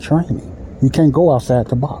through their training. You can't go outside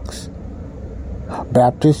the box.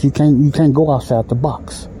 Baptist, you can't go outside the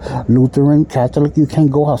box. Lutheran, Catholic, you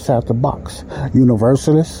can't go outside the box.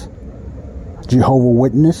 Universalist, Jehovah's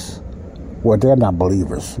Witness, well, they're not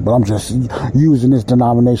believers, but I'm just using these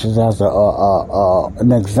denominations as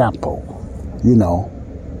an example. You know,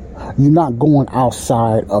 you're not going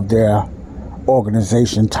outside of their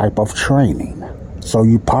organization type of training, so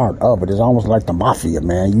you're part of it. It's almost like the mafia,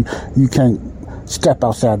 man. You can't step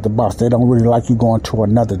outside the box. They don't really like you going to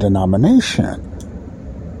another denomination.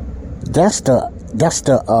 That's the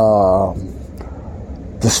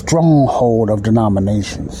stronghold of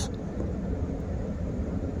denominations.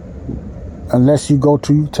 Unless you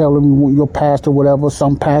tell them your pastor, whatever,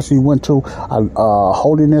 some pastor you went to a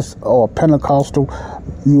holiness or a Pentecostal,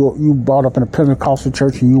 you brought up in a Pentecostal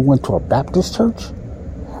church and you went to a Baptist church,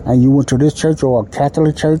 and you went to this church or a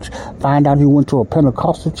Catholic church, find out you went to a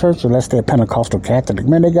Pentecostal church, unless they're Pentecostal Catholic.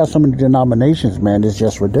 Man, they got so many denominations, man, it's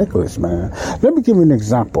just ridiculous, man. Let me give you an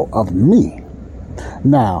example of me.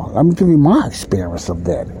 Now, let me give you my experience of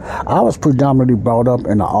that. I was predominantly brought up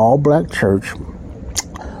in an all-black church,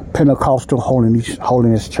 Pentecostal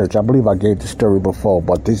holiness church. I believe I gave the story before,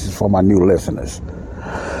 but this is for my new listeners.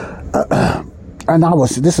 And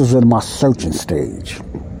this was in my searching stage,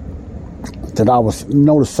 that I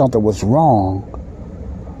noticed something was wrong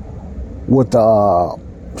with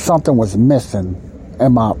something was missing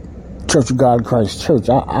in my Church of God in Christ church.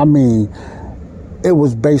 I mean, it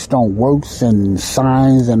was based on works and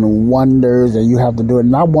signs and wonders, and you have to do it.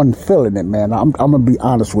 And I wasn't feeling it, man. I'm going to be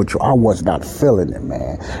honest with you. I was not feeling it,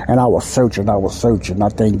 man. And I was searching. I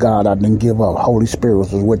thank God I didn't give up. Holy Spirit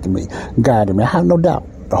was with me, guiding me. I have no doubt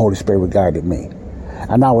the Holy Spirit guided me.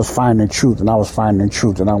 And I was finding truth, and I was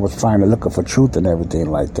looking for truth and everything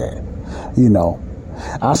like that. You know,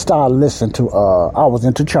 I started listening to, I was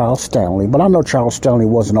into Charles Stanley, but I know Charles Stanley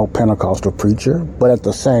wasn't no Pentecostal preacher, but at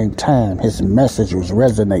the same time, his message was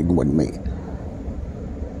resonating with me.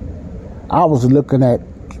 I was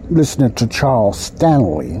listening to Charles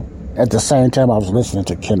Stanley. At the same time, I was listening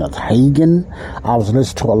to Kenneth Hagin. I was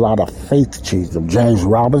listening to a lot of faith Jesus, James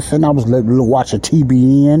Robinson. I was watching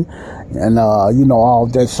TBN and, all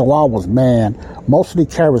that. So I was, mostly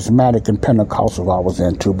charismatic and Pentecostal I was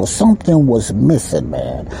into, but something was missing,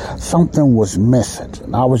 man. Something was missing.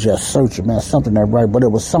 And I was just searching, man, something that right. But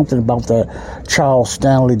it was something about that Charles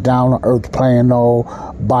Stanley down on earth playing old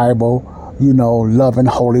Bible, loving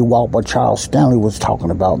holy walk. But Charles Stanley was talking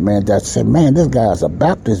about, man, that said, man, this guy's a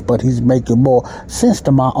Baptist, but he's making more sense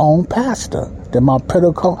to my own pastor than my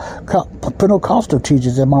Pentecostal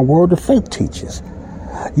teachers and my Word of Faith teachers.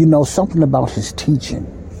 Something about his teaching.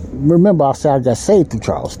 Remember, I said I got saved through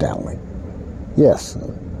Charles Stanley. Yes.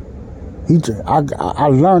 I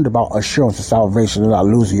learned about assurance of salvation and not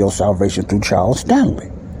losing your salvation through Charles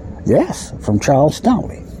Stanley. Yes, from Charles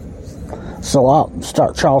Stanley. So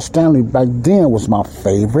Charles Stanley back then was my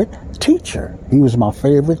favorite teacher. He was my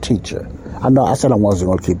favorite teacher. I know I said I wasn't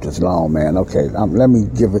going to keep this long, man. Okay, let me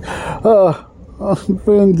give it,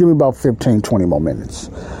 give me about 15, 20 more minutes.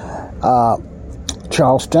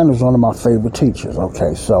 Charles Stanley was one of my favorite teachers.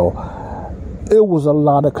 Okay, so it was a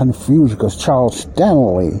lot of confusion because Charles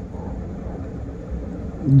Stanley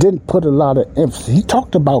didn't put a lot of emphasis. He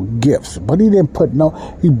talked about gifts, but he didn't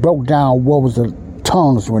he broke down what was the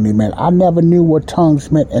tongues when he meant. I never knew what tongues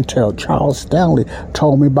meant until Charles Stanley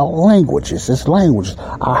told me about languages. It's languages.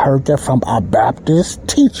 I heard that from a Baptist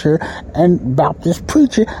teacher and Baptist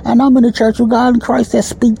preacher, and I'm in the Church of God in Christ that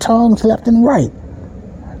speak tongues left and right.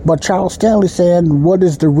 But Charles Stanley said, what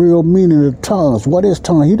is the real meaning of tongues? What is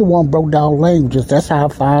tongue? He the one broke down languages. That's how I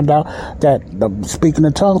found out that the speaking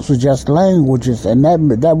of tongues was just languages. And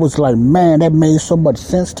that was like, man, that made so much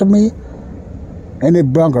sense to me. And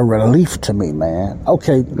it brought a relief to me, man.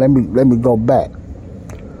 Okay, let me go back.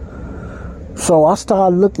 So I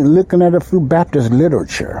started looking at a few Baptist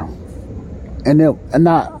literature. And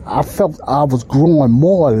I felt I was growing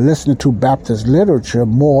more listening to Baptist literature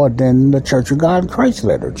more than the Church of God in Christ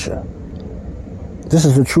literature. This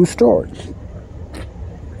is a true story.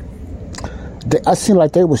 I seemed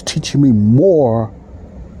like they was teaching me more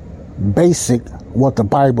basic what the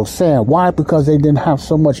Bible said. Why? Because they didn't have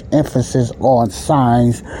so much emphasis on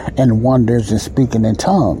signs and wonders and speaking in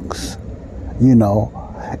tongues.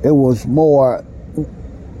 It was more,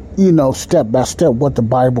 step by step what the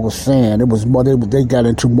Bible was saying. It was more, they got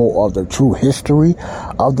into more of the true history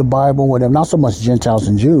of the Bible, whatever. Not so much Gentiles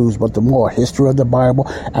and Jews, but the more history of the Bible.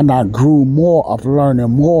 And I grew more of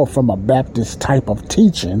learning more from a Baptist type of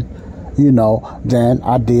teaching, than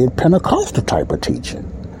I did Pentecostal type of teaching.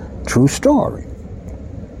 True story.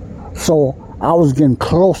 So I was getting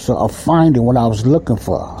closer of finding what I was looking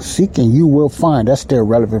for. Seeking you will find. That's still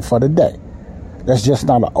relevant for today. That's just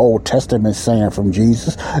not an Old Testament saying from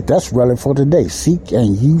Jesus. That's relevant for today. Seek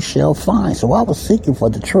and you shall find. So I was seeking for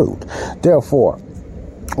the truth. Therefore,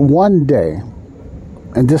 one day,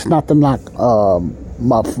 and this not to knock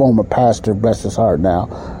my former pastor, bless his heart now,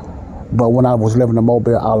 but when I was living in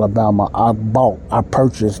Mobile, Alabama, I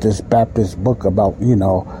purchased this Baptist book about,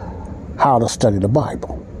 how to study the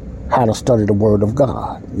Bible, how to study the Word of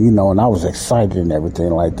God, and I was excited and everything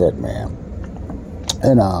like that, man.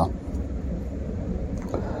 And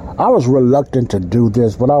I was reluctant to do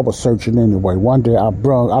this, but I was searching anyway. One day I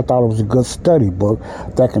thought it was a good study book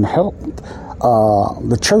that can help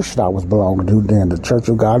the church that I was belonging to then, the Church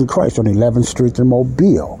of God in Christ on 11th Street in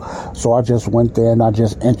Mobile. So I just went there and I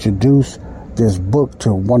just introduced this book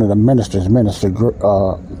to one of the ministers, Minister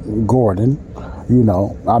Gordon. I ain't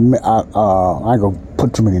gonna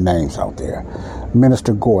put too many names out there.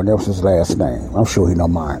 Minister Gordon, that was his last name. I'm sure he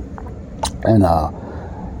don't mind. And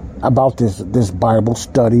about this Bible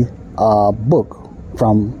study book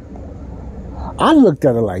from. I looked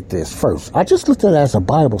at it like this first. I just looked at it as a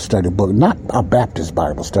Bible study book, not a Baptist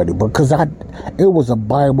Bible study book, because it was a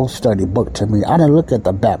Bible study book to me. I didn't look at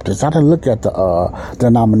the Baptist. I didn't look at the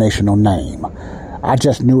denominational name. I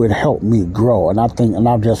just knew it helped me grow, and I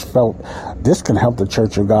just felt this can help the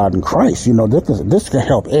Church of God in Christ. This can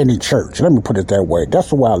help any church. Let me put it that way. That's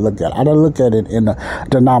the way I look at it. I didn't look at it in a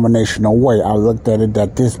denominational way. I looked at it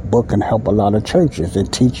that this book can help a lot of churches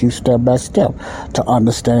and teach you step by step to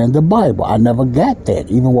understand the Bible. I never got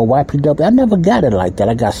that. Even with YPW, I never got it like that.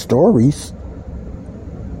 I got stories.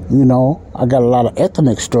 I got a lot of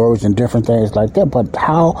ethnic stories and different things like that, but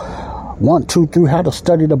how... 1, 2, 3, how to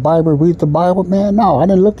study the Bible, read the Bible, man. No, I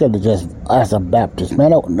didn't look at it just as a Baptist,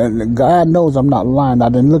 man. God knows I'm not lying. I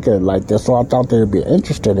didn't look at it like that, so I thought they'd be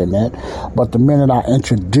interested in that. But the minute I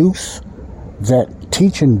introduced that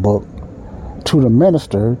teaching book to the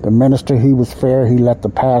minister, he was fair. He let the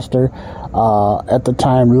pastor at the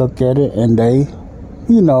time look at it, and they,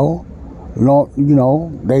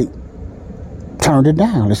 they turned it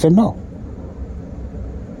down. They said no.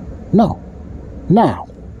 Now.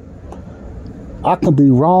 I could be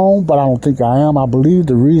wrong, but I don't think I am. I believe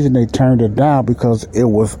the reason they turned it down because it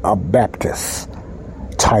was a Baptist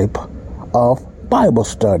type of Bible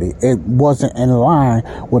study. It wasn't in line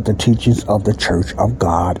with the teachings of the Church of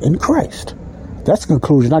God in Christ. That's the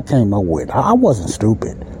conclusion I came up with. I wasn't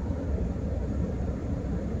stupid.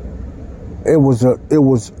 It was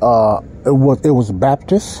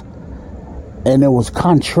Baptist, and it was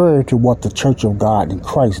contrary to what the Church of God in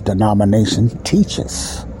Christ denomination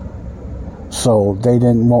teaches. So they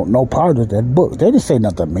didn't want no part of that book. They didn't say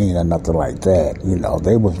nothing mean or nothing like that.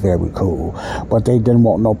 They was very cool. But they didn't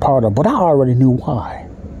want no part of it. But I already knew why.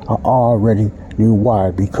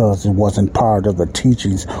 Because it wasn't part of the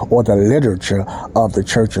teachings or the literature of the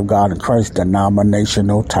Church of God in Christ,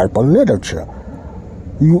 denominational type of literature.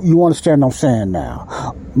 You understand what I'm saying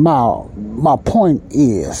now? My point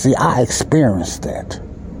is, see, I experienced that.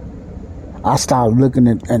 I started looking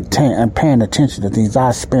at and paying attention to things. I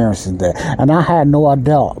experienced that. And I had no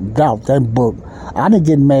doubt that book. I didn't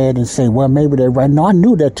get mad and say, well, maybe they're right. No, I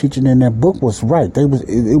knew that teaching in that book was right. It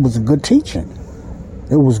was a good teaching.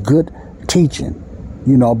 It was good teaching,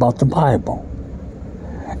 about the Bible.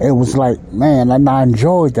 It was like, man, and I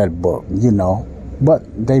enjoyed that book, but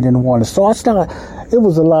they didn't want it. So it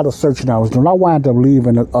was a lot of searching I was doing. I wound up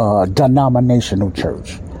leaving a denominational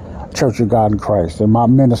church of God in Christ, and my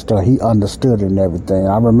minister, he understood it and everything.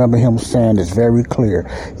 I remember him saying this very clear.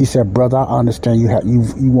 He said, brother, I understand you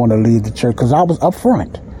want to leave the church, because I was up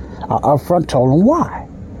front. I told him why.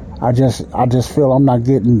 I just feel I'm not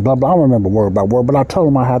getting blah, blah. I don't remember word by word, but I told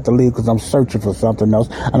him I had to leave because I'm searching for something else,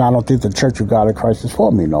 and I don't think the Church of God in Christ is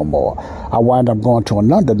for me no more. I wind up going to a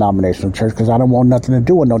non-denominational church because I don't want nothing to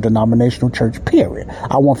do with no denominational church, period.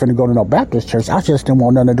 I wasn't finna go to no Baptist church. I just didn't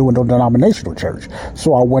want nothing to do with no denominational church.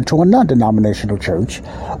 So I went to a non-denominational church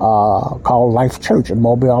called Life Church in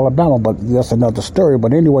Mobile, Alabama, but that's another story.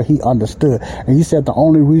 But anyway, he understood, and he said the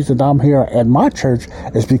only reason I'm here at my church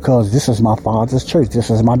is because this is my father's church.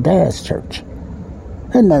 This is my dad's church.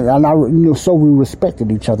 And so we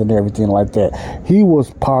respected each other and everything like that. He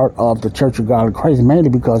was part of the Church of God in Christ mainly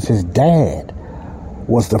because his dad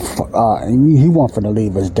was he wasn't finna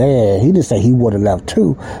leave his dad. He didn't say he would have left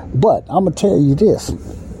too. But I'm going to tell you this.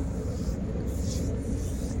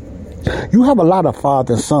 You have a lot of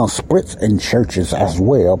father and son splits in churches as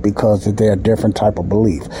well because of their different type of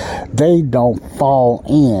belief. They don't fall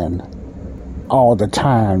in all the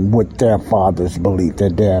time with their father's belief, their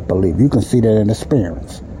dad belief. You can see that in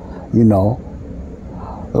experience. You know,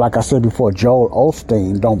 like I said before, Joel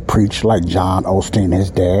Osteen don't preach like John Osteen, his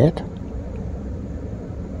dad.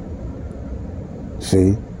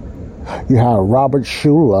 See, you have Robert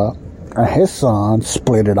Schuller and his son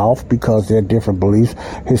split it off because they're different beliefs.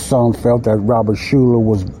 His son felt that Robert Schuller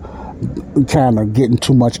was kind of getting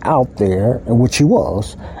too much out there, which he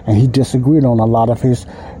was, and he disagreed on a lot of his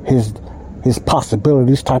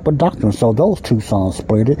possibilities type of doctrine. So those two sons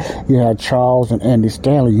split it. You had Charles and Andy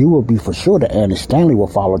Stanley. You would be for sure that Andy Stanley will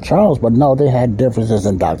follow Charles, but no, they had differences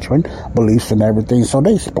in doctrine, beliefs, and everything, so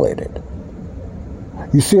they split it.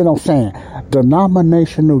 You see what I'm saying?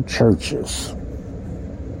 Denominational churches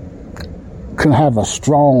can have a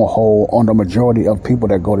stronghold on the majority of people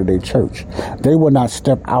that go to their church. They will not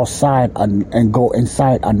step outside and go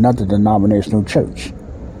inside another denominational church.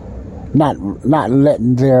 Not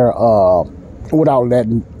letting their, without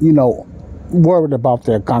letting, worried about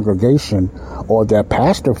their congregation or their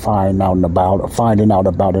pastor finding out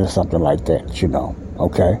about it or something like that,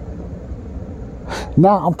 okay?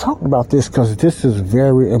 Now, I'm talking about this because this is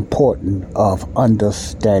very important of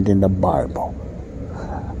understanding the Bible.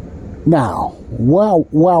 Now,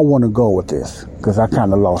 where I want to go with this, because I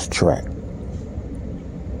kind of lost track.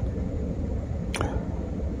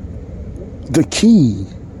 The key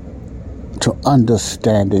to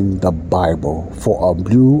understanding the Bible for a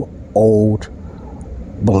new old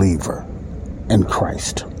believer in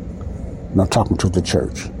Christ. And I'm talking to the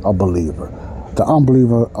church, a believer. The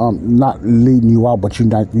unbeliever, not leading you out, but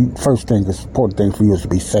first thing, the important thing for you is to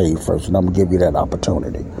be saved first, and I'm going to give you that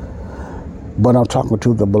opportunity. But I'm talking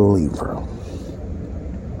to the believer.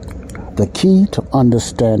 The key to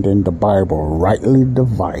understanding the Bible rightly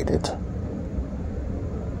divided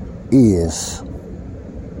is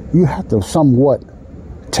you have to somewhat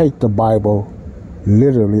take the Bible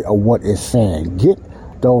literally of what it's saying. Get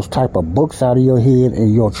those type of books out of your head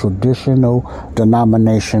and your traditional,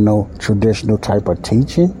 denominational, traditional type of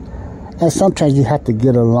teaching. And sometimes you have to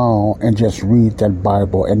get along and just read that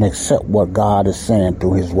Bible and accept what God is saying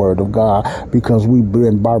through his word of God, because we've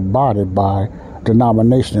been bombarded by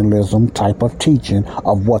denominationalism type of teaching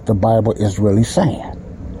of what the Bible is really saying.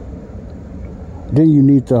 Then you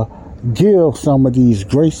need to give some of these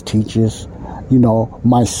grace teachers,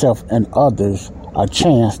 myself and others, a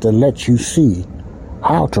chance to let you see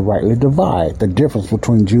how to rightly divide the difference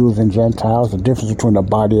between Jews and Gentiles, the difference between the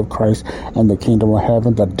body of Christ and the kingdom of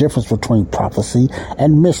heaven, the difference between prophecy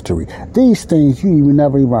and mystery. These things you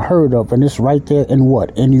never even heard of, and it's right there in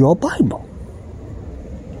what? In your Bible.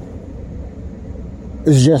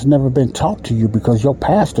 It's just never been taught to you because your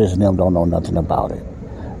pastors and them don't know nothing about it,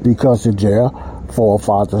 because it's their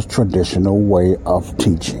forefathers' traditional way of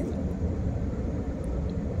teaching.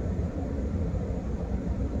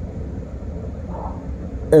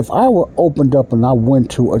 If I were opened up and I went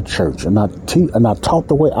to a church and I taught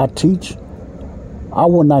the way I teach, I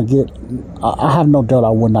have no doubt I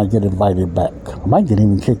would not get invited back. I might get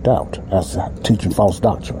even kicked out as teaching false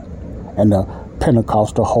doctrine and the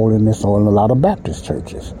Pentecostal holiness or in a lot of Baptist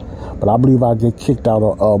churches. But I believe I'd get kicked out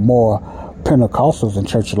of more Pentecostals and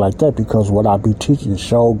churches like that, because what I be teaching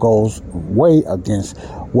goes way against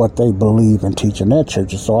what they believe and teach in their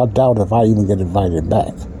churches. So I doubt if I even get invited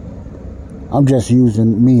back. I'm just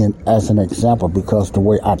using me as an example because the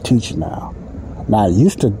way I teach now. Now, I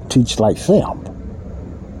used to teach like them.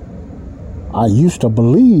 I used to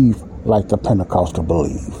believe like the Pentecostal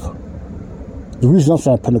believe. The reason I'm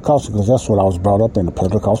saying Pentecostal because that's what I was brought up in, the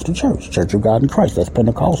Pentecostal church. Church of God in Christ. That's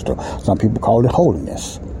Pentecostal. Some people call it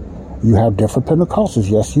holiness. You have different Pentecostals.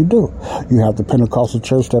 Yes, you do. You have the Pentecostal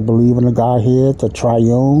church that believe in the Godhead, the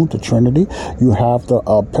Triune, the Trinity. You have the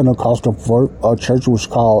Pentecostal church, which is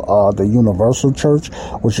called the Universal Church,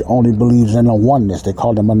 which only believes in a oneness. They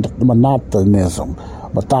call it monotheism.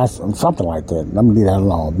 But that's something like that. Let me leave that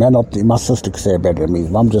alone. Man, my sister could say it better than me.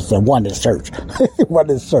 I'm just saying oneness church.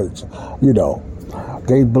 Oneness church. You know,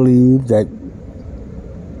 they believe that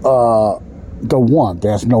the one,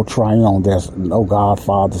 there's no triune, there's no God,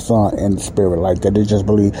 Father, Son, and the Spirit like that. They just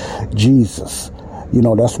believe Jesus. You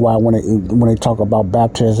know, that's why when they talk about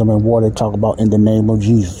baptism and water, they talk about in the name of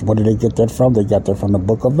Jesus. Where did they get that from? They got that from the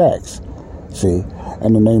book of Acts. See,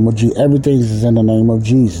 in the name of Jesus, everything is in the name of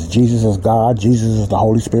Jesus. Jesus is God, Jesus is the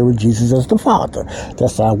Holy Spirit, Jesus is the Father.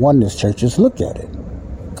 That's how oneness churches look at it.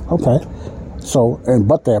 Okay. So,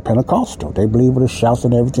 but they're Pentecostal. They believe with the shouts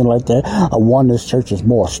and everything like that. A oneness church is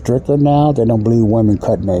more stricter now. They don't believe women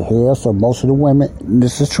cutting their hair. So most of the women,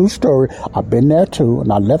 this is a true story. I've been there too,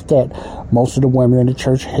 and I left that. Most of the women in the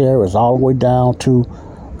church hair is all the way down to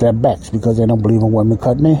their backs because they don't believe in women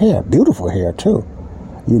cutting their hair. Beautiful hair too.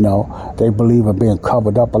 You know, they believe in being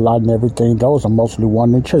covered up a lot and everything. Those are mostly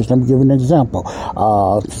one in church. Let me give you an example.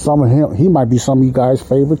 Some of him, he might be some of you guys'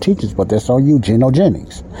 favorite teachers, but that's on you, Geno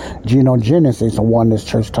Jennings. Geno Jennings is a oneness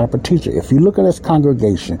church type of teacher. If you look at his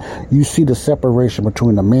congregation, you see the separation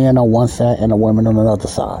between the men on one side and the women on the other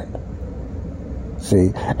side.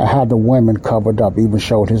 See, and had the women covered up, even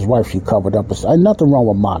showed his wife she covered up. Ain't nothing wrong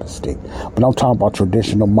with modesty, but I'm talking about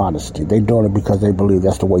traditional modesty. They doing it because they believe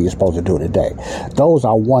that's the way you're supposed to do it today. Those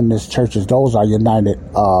are oneness churches. Those are united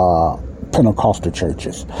Pentecostal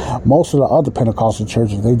churches. Most of the other Pentecostal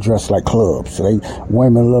churches, they dress like clubs. So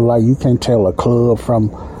women look like you can't tell a club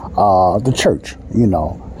from the church, you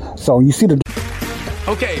know. So you see the...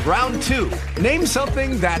 Okay, round two. Name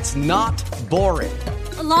something that's not boring.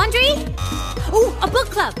 A laundry? Ooh, a book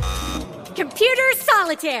club. Computer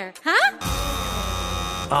solitaire, huh?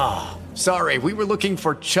 Ah, oh, sorry, we were looking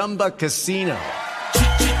for Chumba Casino.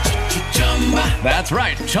 That's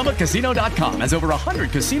right, ChumbaCasino.com has over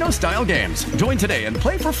 100 casino-style games. Join today and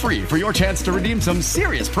play for free for your chance to redeem some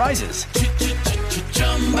serious prizes.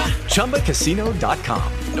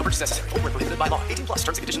 ChumbaCasino.com. No purchase necessary. Void where prohibited by law. 18+ terms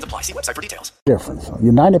and conditions apply. See website for details. Difference.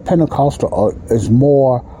 United Pentecostal is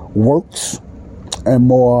more works and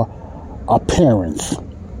more appearance,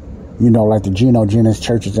 you know, like the Geno Jennings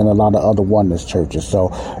churches and a lot of other oneness churches.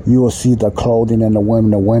 So you will see the clothing and the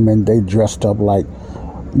women, they dressed up like,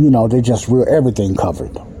 you know, they just real everything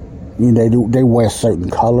covered. You know, they wear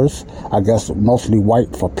certain colors, I guess mostly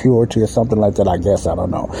white for purity or something like that, I guess, I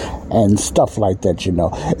don't know, and stuff like that, you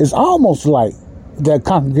know. It's almost like that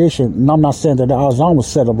congregation, and I'm not saying that, I was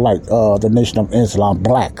almost set up like the Nation of Islam,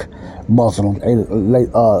 black Muslim,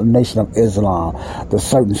 Nation of Islam. The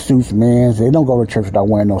certain suits, men, they don't go to church without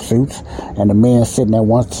wearing no suits. And the man sitting on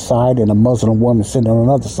one side and the Muslim woman sitting on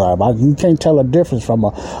another side. You can't tell a difference from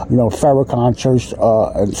a, you know, Farrakhan church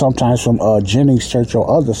and sometimes from Jennings church or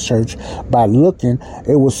others church. By looking,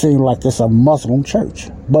 it would seem like it's a Muslim church,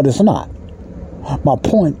 but it's not. My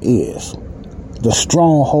point is, the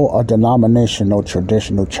stronghold a denominational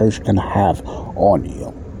traditional church can have on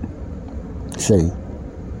you. See?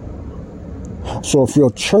 So if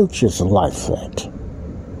your church is like that,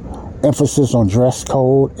 emphasis on dress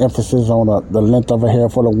code, emphasis on the length of a hair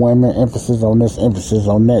for the women, emphasis on this, emphasis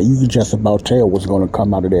on that, you can just about tell what's going to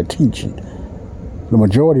come out of their teaching. The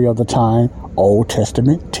majority of the time, Old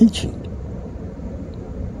Testament teaching.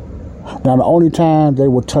 Now, the only time they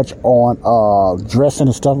would touch on dressing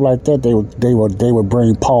and stuff like that, they would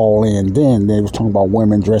bring Paul in. Then they was talking about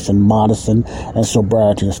women dressing modest and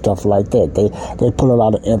sobriety and stuff like that. They put a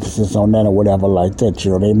lot of emphasis on that or whatever like that.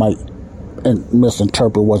 You know, they might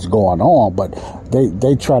misinterpret what's going on, but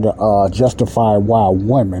they try to justify why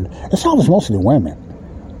women. It's always mostly women.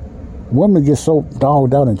 Women get so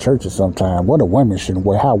dogged out in churches sometimes. What a woman should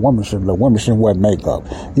wear, how a woman should look. Women shouldn't wear makeup.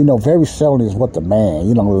 You know, very seldom is what the man,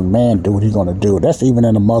 you know, the man do what he's going to do. That's even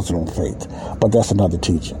in the Muslim faith. But that's another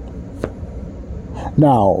teaching.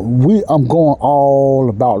 Now, I'm going all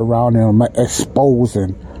about around and I'm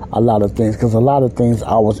exposing a lot of things, because a lot of things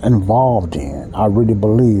I was involved in. I really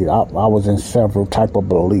believe I was in several type of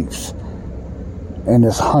beliefs. And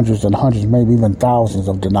there's hundreds and hundreds, maybe even thousands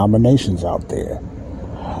of denominations out there.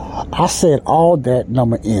 I said all that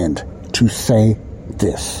number end to say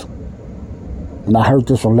this. And I heard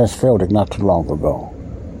this from Les Feldick not too long ago.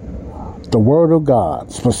 The Word of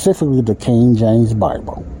God, specifically the King James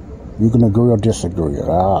Bible. You can agree or disagree.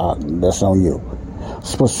 That's on you.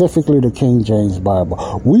 Specifically the King James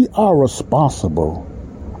Bible. We are responsible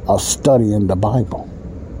of studying the Bible.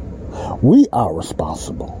 We are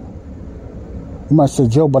responsible. You might say,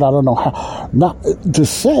 Joe, but I don't know how. Not to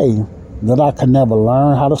say that I can never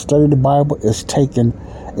learn how to study the Bible is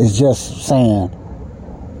just saying,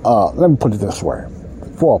 let me put it this way.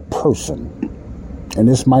 For a person, and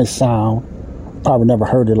this might sound, probably never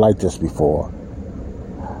heard it like this before,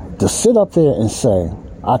 to sit up there and say,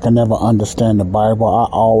 I can never understand the Bible, I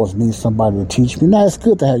always need somebody to teach me. Now, it's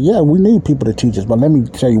good to have, we need people to teach us, but let me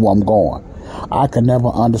tell you where I'm going. I can never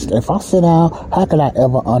understand. If I sit down, how can I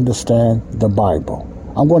ever understand the Bible?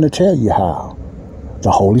 I'm going to tell you how.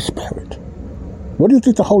 The Holy Spirit. What do you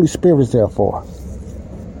think the Holy Spirit is there for?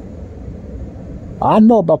 I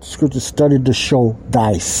know about the scripture, study to show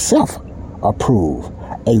thyself approved,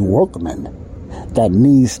 a workman that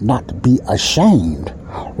needs not to be ashamed,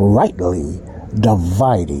 rightly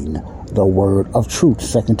dividing the word of truth.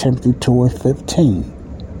 2 Timothy 2:15.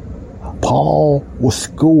 Paul was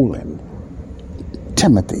schooling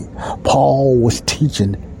Timothy. Paul was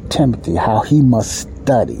teaching Timothy how he must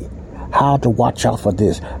study, how to watch out for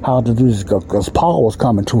this, how to do this, because Paul was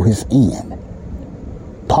coming to his end.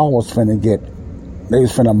 Paul was they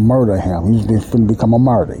was finna murder him. He was finna become a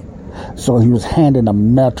martyr. So he was handing the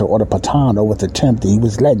mantle or the baton over to Timothy. He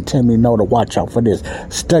was letting Timothy know to watch out for this.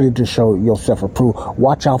 Study to show yourself approved.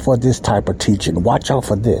 Watch out for this type of teaching. Watch out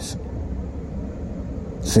for this.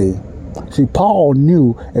 See, Paul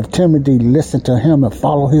knew if Timothy listened to him and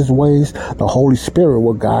followed his ways, the Holy Spirit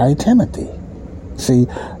would guide Timothy. See,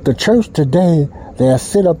 the church today, they'll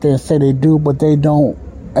sit up there and say they do, but they don't,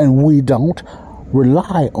 and we don't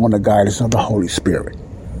rely on the guidance of the Holy Spirit.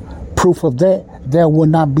 Proof of that, there would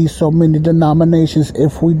not be so many denominations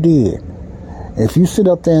if we did. If you sit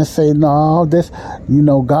up there and say, no,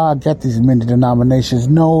 God got these many denominations.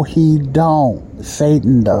 No, he don't.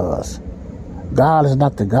 Satan does. God is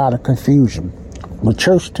not the God of confusion. The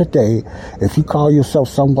church today, if you call yourself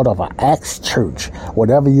somewhat of an Acts church,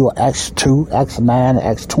 whatever you are, Acts 2, Acts 9,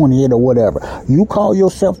 Acts 28 or whatever, you call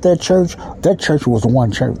yourself that church was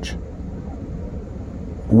one church.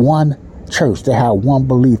 One church. They had one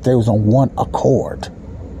belief. They was on one accord.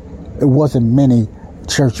 It wasn't many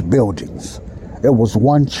church buildings. It was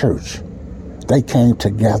one church. They came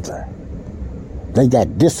together. They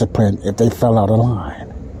got disciplined if they fell out of line.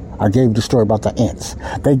 I gave you the story about the ants.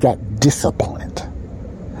 They got disciplined.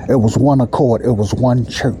 It was one accord. It was one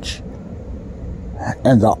church.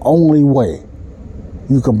 And the only way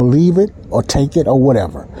you can believe it or take it or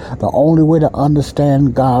whatever, the only way to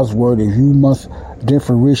understand God's word is you must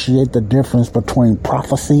differentiate the difference between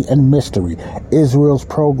prophecy and mystery, Israel's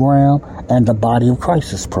program and the body of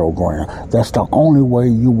Christ's program. That's the only way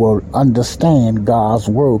you will understand God's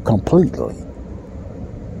word completely.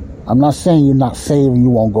 I'm not saying you're not saved and you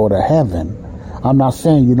won't go to heaven. I'm not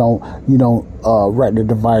saying you don't rightly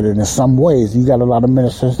divide it in some ways. You got a lot of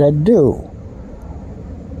ministers that do.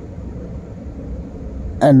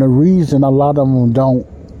 And the reason a lot of them don't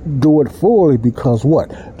do it fully because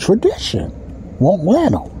what? Tradition won't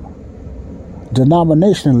let them.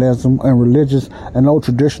 Denominationalism and religious and old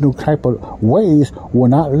traditional type of ways will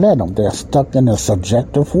not let them. They're stuck in a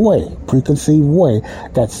subjective way, preconceived way,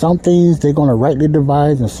 that some things they're going to rightly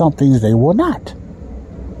divide and some things they will not.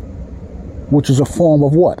 Which is a form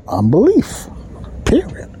of what? Unbelief.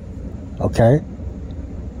 Period. Okay?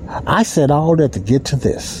 I said all that to get to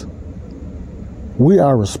this. We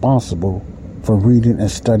are responsible for reading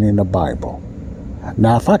and studying the Bible.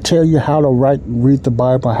 Now, if I tell you how to read the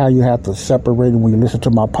Bible, how you have to separate it when you listen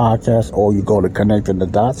to my podcast or you go to Connecting the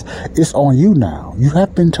Dots, it's on you now. You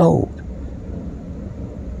have been told.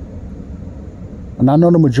 And I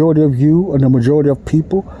know the majority of you and the majority of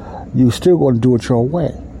people, you're still going to do it your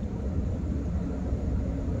way.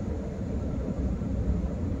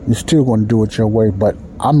 You're still going to do it your way, but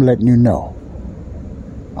I'm letting you know.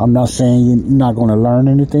 I'm not saying you're not going to learn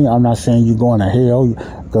anything. I'm not saying you're going to hell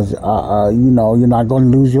because, you're not going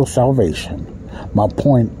to lose your salvation. My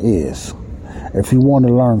point is, if you want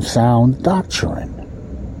to learn sound doctrine,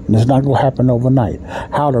 and it's not going to happen overnight,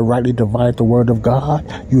 how to rightly divide the word of God,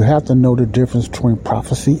 you have to know the difference between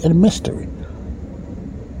prophecy and mystery.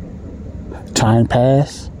 Time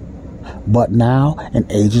past, but now and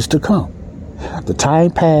ages to come. The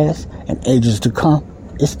time past and ages to come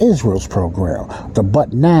is Israel's program. The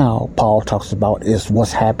but now Paul talks about is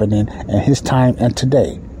what's happening in his time and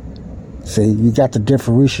today. See, you got to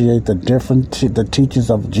differentiate the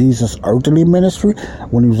teachings of Jesus' earthly ministry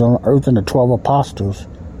when he was on earth and the 12 apostles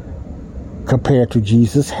compared to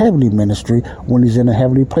Jesus' heavenly ministry when he's in the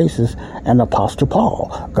heavenly places and Apostle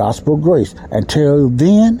Paul. Gospel grace. Until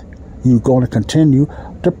then, you're going to continue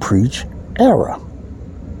to preach error.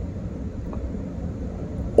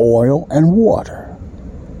 Oil and water.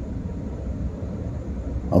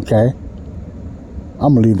 Okay?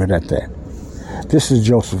 I'm going to leave it at that. This is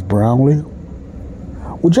Joseph Brownlee.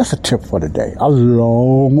 Well, just a tip for the day. A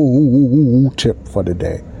long tip for the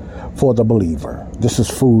day. For the believer. This is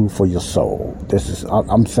food for your soul.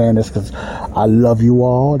 I'm saying this because I love you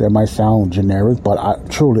all. That might sound generic, but I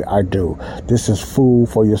do. This is food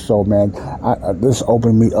for your soul, man. This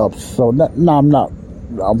opened me up. So, I'm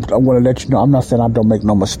going to let you know, I'm not saying I don't make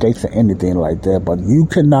no mistakes or anything like that, but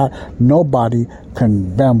nobody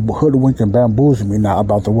can hoodwink and bamboozle me now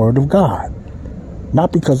about the Word of God.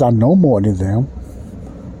 Not because I know more than them.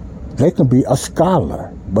 They can be a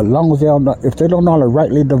scholar. But long as if they don't know how to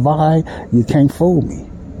rightly divide, you can't fool me.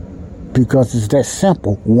 Because it's that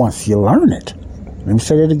simple once you learn it. Let me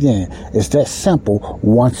say that again. It's that simple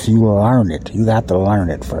once you learn it. You got to learn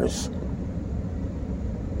it first.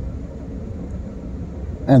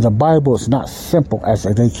 And the Bible is not simple as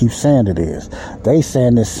they keep saying it is. They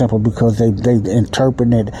saying it's simple because they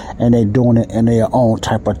interpret it and they doing it in their own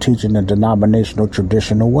type of teaching and denominational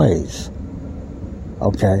traditional ways.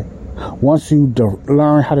 Okay? Once you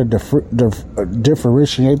learn how to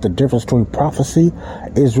differentiate the difference between prophecy,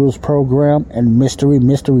 Israel's program, and mystery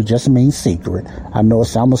just means secret. I know it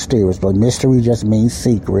sounds mysterious, but mystery just means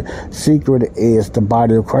secret. Secret is the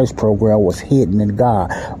body of Christ program was hidden in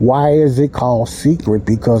God. Why is it called secret?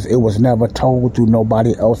 Because it was never told to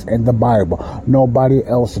nobody else in the Bible. Nobody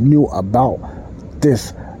else knew about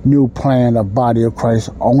this new plan of body of Christ,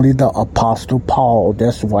 only the Apostle Paul.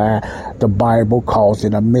 That's why the Bible calls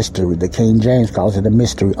it a mystery. The King James calls it a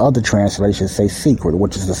mystery. Other translations say secret,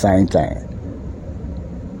 which is the same thing.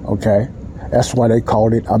 Okay? That's why they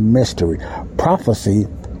called it a mystery. Prophecy,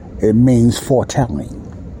 it means foretelling.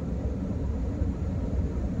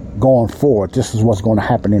 Going forward, this is what's going to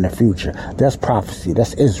happen in the future. That's prophecy.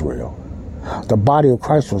 That's Israel. The body of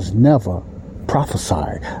Christ was never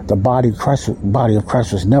prophesied. The body of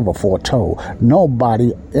Christ was never foretold.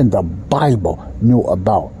 Nobody in the Bible knew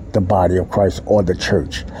about the body of Christ or the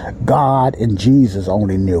church. God and Jesus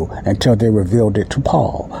only knew until they revealed it to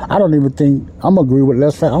Paul. I don't even think, I'm agree with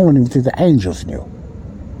Les. I don't even think the angels knew.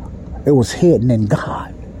 It was hidden in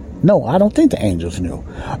God. No, I don't think the angels knew.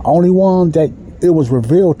 Only one that it was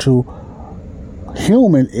revealed to,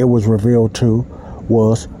 human it was revealed to,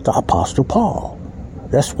 was the Apostle Paul.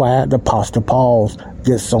 That's why the Apostle Paul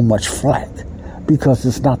gets so much flack, because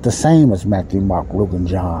it's not the same as Matthew, Mark, Luke, and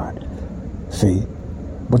John. See?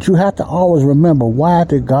 But you have to always remember, why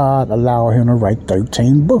did God allow him to write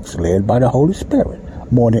 13 books led by the Holy Spirit?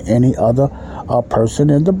 More than any other person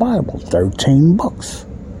in the Bible. 13 books.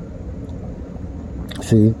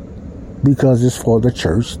 See? Because it's for the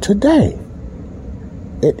church today.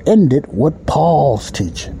 It ended with Paul's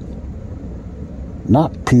teaching.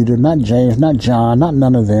 Not Peter, not James, not John, not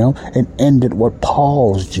none of them. It ended with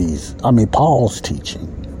Paul's teaching.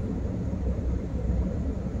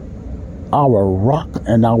 Our rock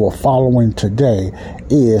and our following today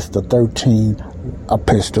is the 13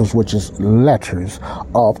 epistles, which is letters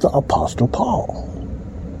of the Apostle Paul.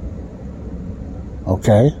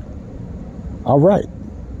 Okay? All right.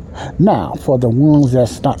 Now, for the ones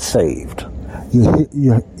that's not saved, you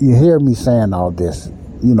hear me saying all this,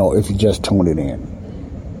 if you just tune it in.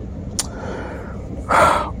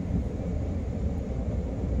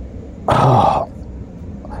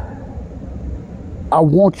 I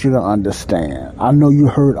want you to understand. I know you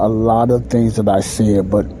heard a lot of things that I said,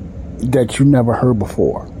 but that you never heard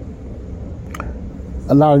before.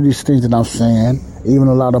 A lot of these things that I'm saying, even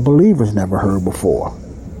a lot of believers never heard before.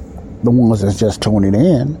 The ones that's just tuning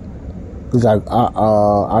in, because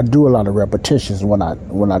I do a lot of repetitions when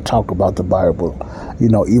I talk about the Bible.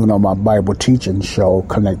 Even on my Bible teaching show,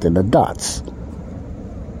 Connecting the Dots.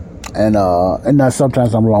 And now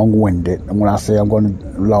sometimes I'm long-winded. And when I say I'm going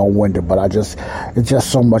to long-winded, but it's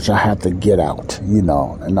just so much I have to get out,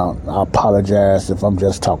 And I apologize if I'm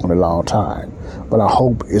just talking a long time, but I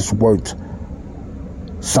hope it's worth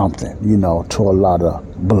something, to a lot of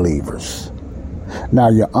believers. Now,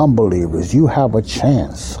 your unbelievers, you have a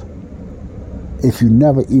chance. If you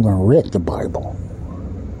never even read the Bible,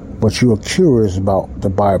 but you're curious about the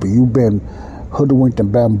Bible, you've been hoodwinked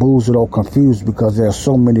and bamboozled or confused because there are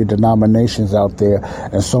so many denominations out there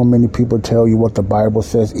and so many people tell you what the Bible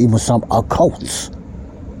says, even some occults.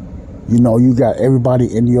 You got everybody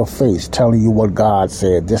in your face telling you what God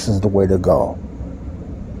said. This is the way to go.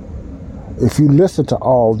 If you listen to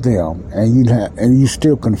all them and you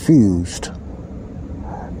still confused,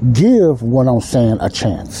 give what I'm saying a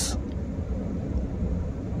chance.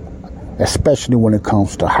 Especially when it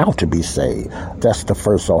comes to how to be saved. That's the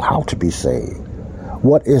first, so how to be saved.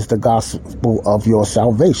 What is the gospel of your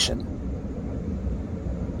salvation?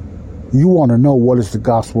 You want to know what is the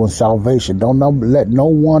gospel of salvation. Don't let no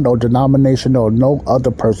one or denomination or no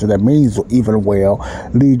other person that means even well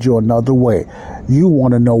lead you another way. You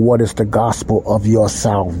want to know what is the gospel of your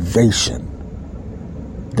salvation.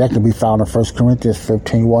 That can be found in 1 Corinthians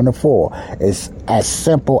 15, 1-4. It's as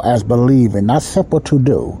simple as believing, not simple to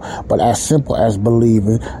do, but as simple as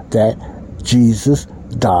believing that Jesus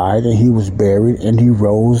died and he was buried and he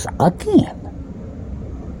rose again.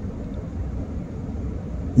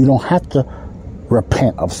 You don't have to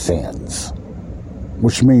repent of sins,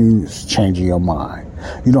 which means changing your mind.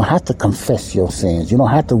 You don't have to confess your sins. You don't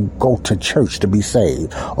have to go to church to be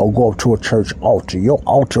saved or go up to a church altar. Your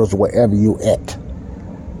altar is wherever you at.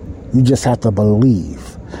 You just have to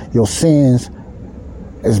believe your sins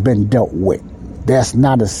has been dealt with. That's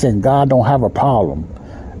not a sin. God don't have a problem.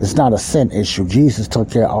 It's not a sin issue. Jesus took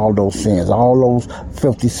care of all those sins, all those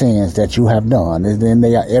filthy sins that you have done. And then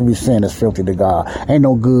every sin is filthy to God. Ain't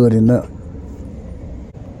no good in the.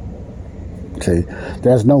 Okay,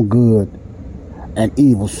 there's no good and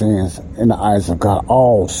evil sins in the eyes of God.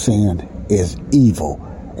 All sin is evil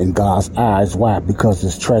in God's eyes. Why? Because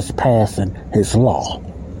it's trespassing his law.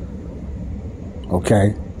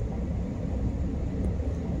 Okay?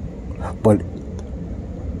 But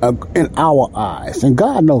in our eyes, and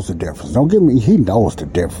God knows the difference. Don't get me, he knows the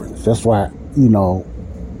difference. That's why,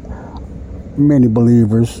 many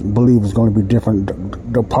believers going to be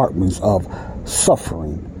different departments of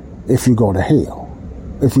suffering if you go to hell,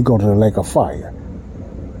 if you go to the lake of fire.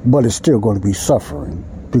 But it's still going to be suffering,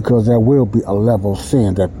 because there will be a level of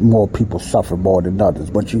sin that more people suffer more than others,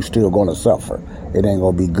 but you still going to suffer. It ain't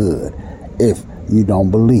going to be good if you don't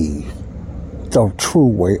believe the true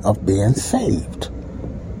way of being saved.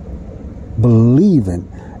 Believing,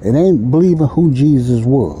 it ain't believing who Jesus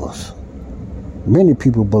was. Many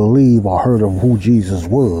people believe or heard of who Jesus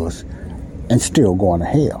was and still going to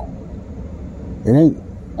hell. It ain't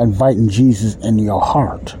inviting Jesus in your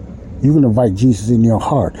heart. You can invite Jesus in your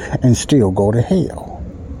heart and still go to hell.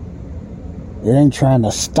 It ain't trying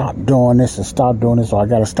to stop doing this and stop doing this, or I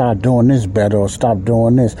got to start doing this better or stop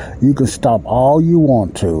doing this. You can stop all you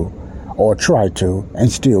want to or try to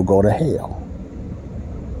and still go to hell.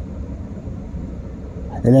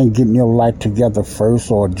 It ain't getting your life together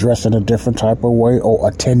first or dressing a different type of way or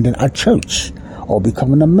attending a church or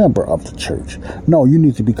becoming a member of the church. No, you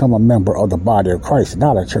need to become a member of the body of Christ,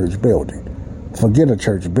 not a church building. Forget a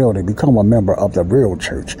church building. Become a member of the real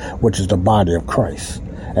church, which is the body of Christ.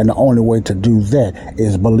 And the only way to do that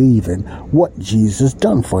is believing what Jesus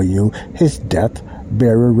done for you, his death,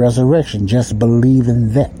 burial, resurrection. Just believe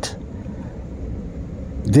in that.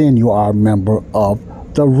 Then you are a member of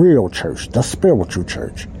the real church, the spiritual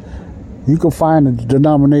church. You can find a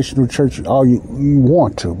denominational church all you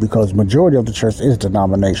want to, because majority of the church is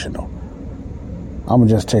denominational. I'm going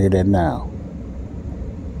to just tell you that now.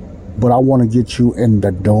 But I want to get you in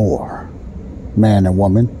the door, man and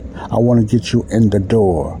woman. I want to get you in the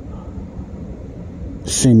door,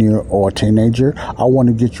 senior or teenager. I want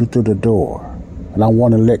to get you through the door. And I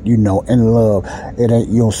want to let you know in love, it ain't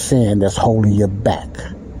your sin that's holding you back.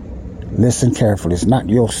 Listen carefully. It's not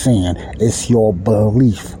your sin. It's your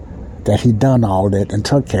belief that he done all that and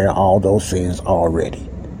took care of all those sins already.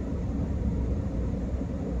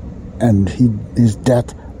 And his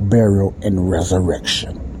death, burial, and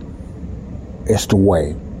resurrection is the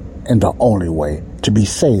way and the only way to be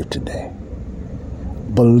saved today.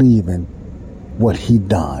 Believing what he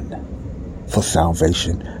done for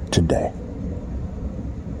salvation today.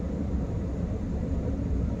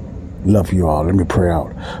 Love you all. Let me pray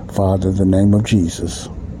out. Father, in the name of Jesus,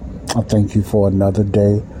 I thank you for another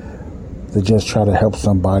day to just try to help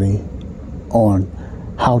somebody on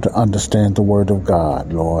how to understand the word of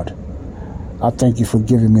God, Lord. I thank you for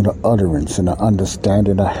giving me the utterance and the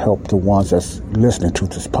understanding to help the ones that's listening to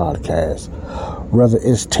this podcast. Whether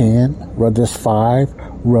it's 10, whether it's 5,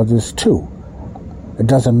 whether it's 2. It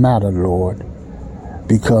doesn't matter, Lord,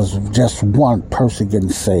 because just one person getting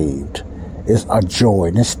saved is a joy,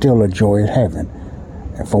 and it's still a joy in heaven.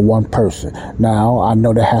 And for one person. Now, I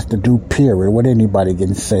know that has to do, period, with anybody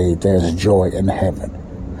getting saved. There's joy in heaven.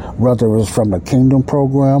 Whether it's from the kingdom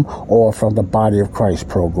program or from the body of Christ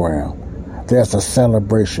program. There's a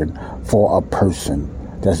celebration for a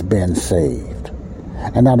person that's been saved.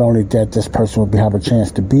 And not only that, this person will have a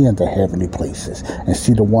chance to be in the heavenly places and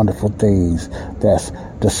see the wonderful things that's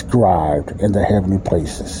described in the heavenly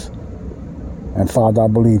places. And Father, I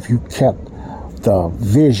believe you kept the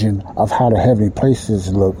vision of how the heavenly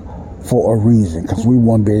places look for a reason, because we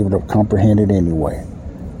won't be able to comprehend it anyway.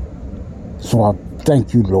 So I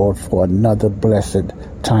thank you, Lord, for another blessed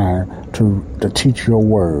time to teach your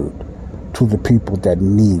word, to the people that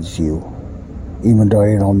needs you. Even though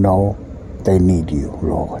they don't know, they need you,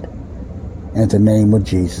 Lord. In the name of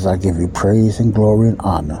Jesus, I give you praise and glory and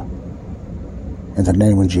honor. In the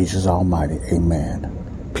name of Jesus Almighty,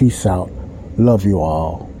 amen. Peace out. Love you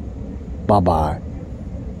all. Bye-bye.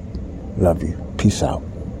 Love you. Peace out.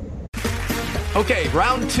 Okay,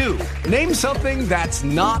 round two. Name something that's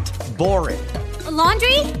not boring. A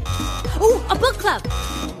laundry? Ooh, a book club.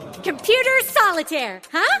 Computer solitaire,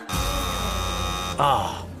 huh?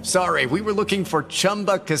 Ah, sorry, we were looking for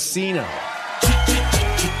Chumba Casino.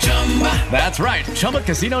 That's right,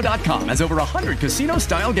 ChumbaCasino.com has over 100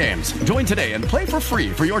 casino-style games. Join today and play for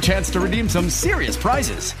free for your chance to redeem some serious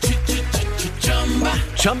prizes.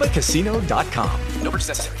 ChumbaCasino.com. No purchase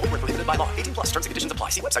necessary. Void where prohibited by law. 18+ terms and conditions apply.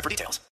 See website for details.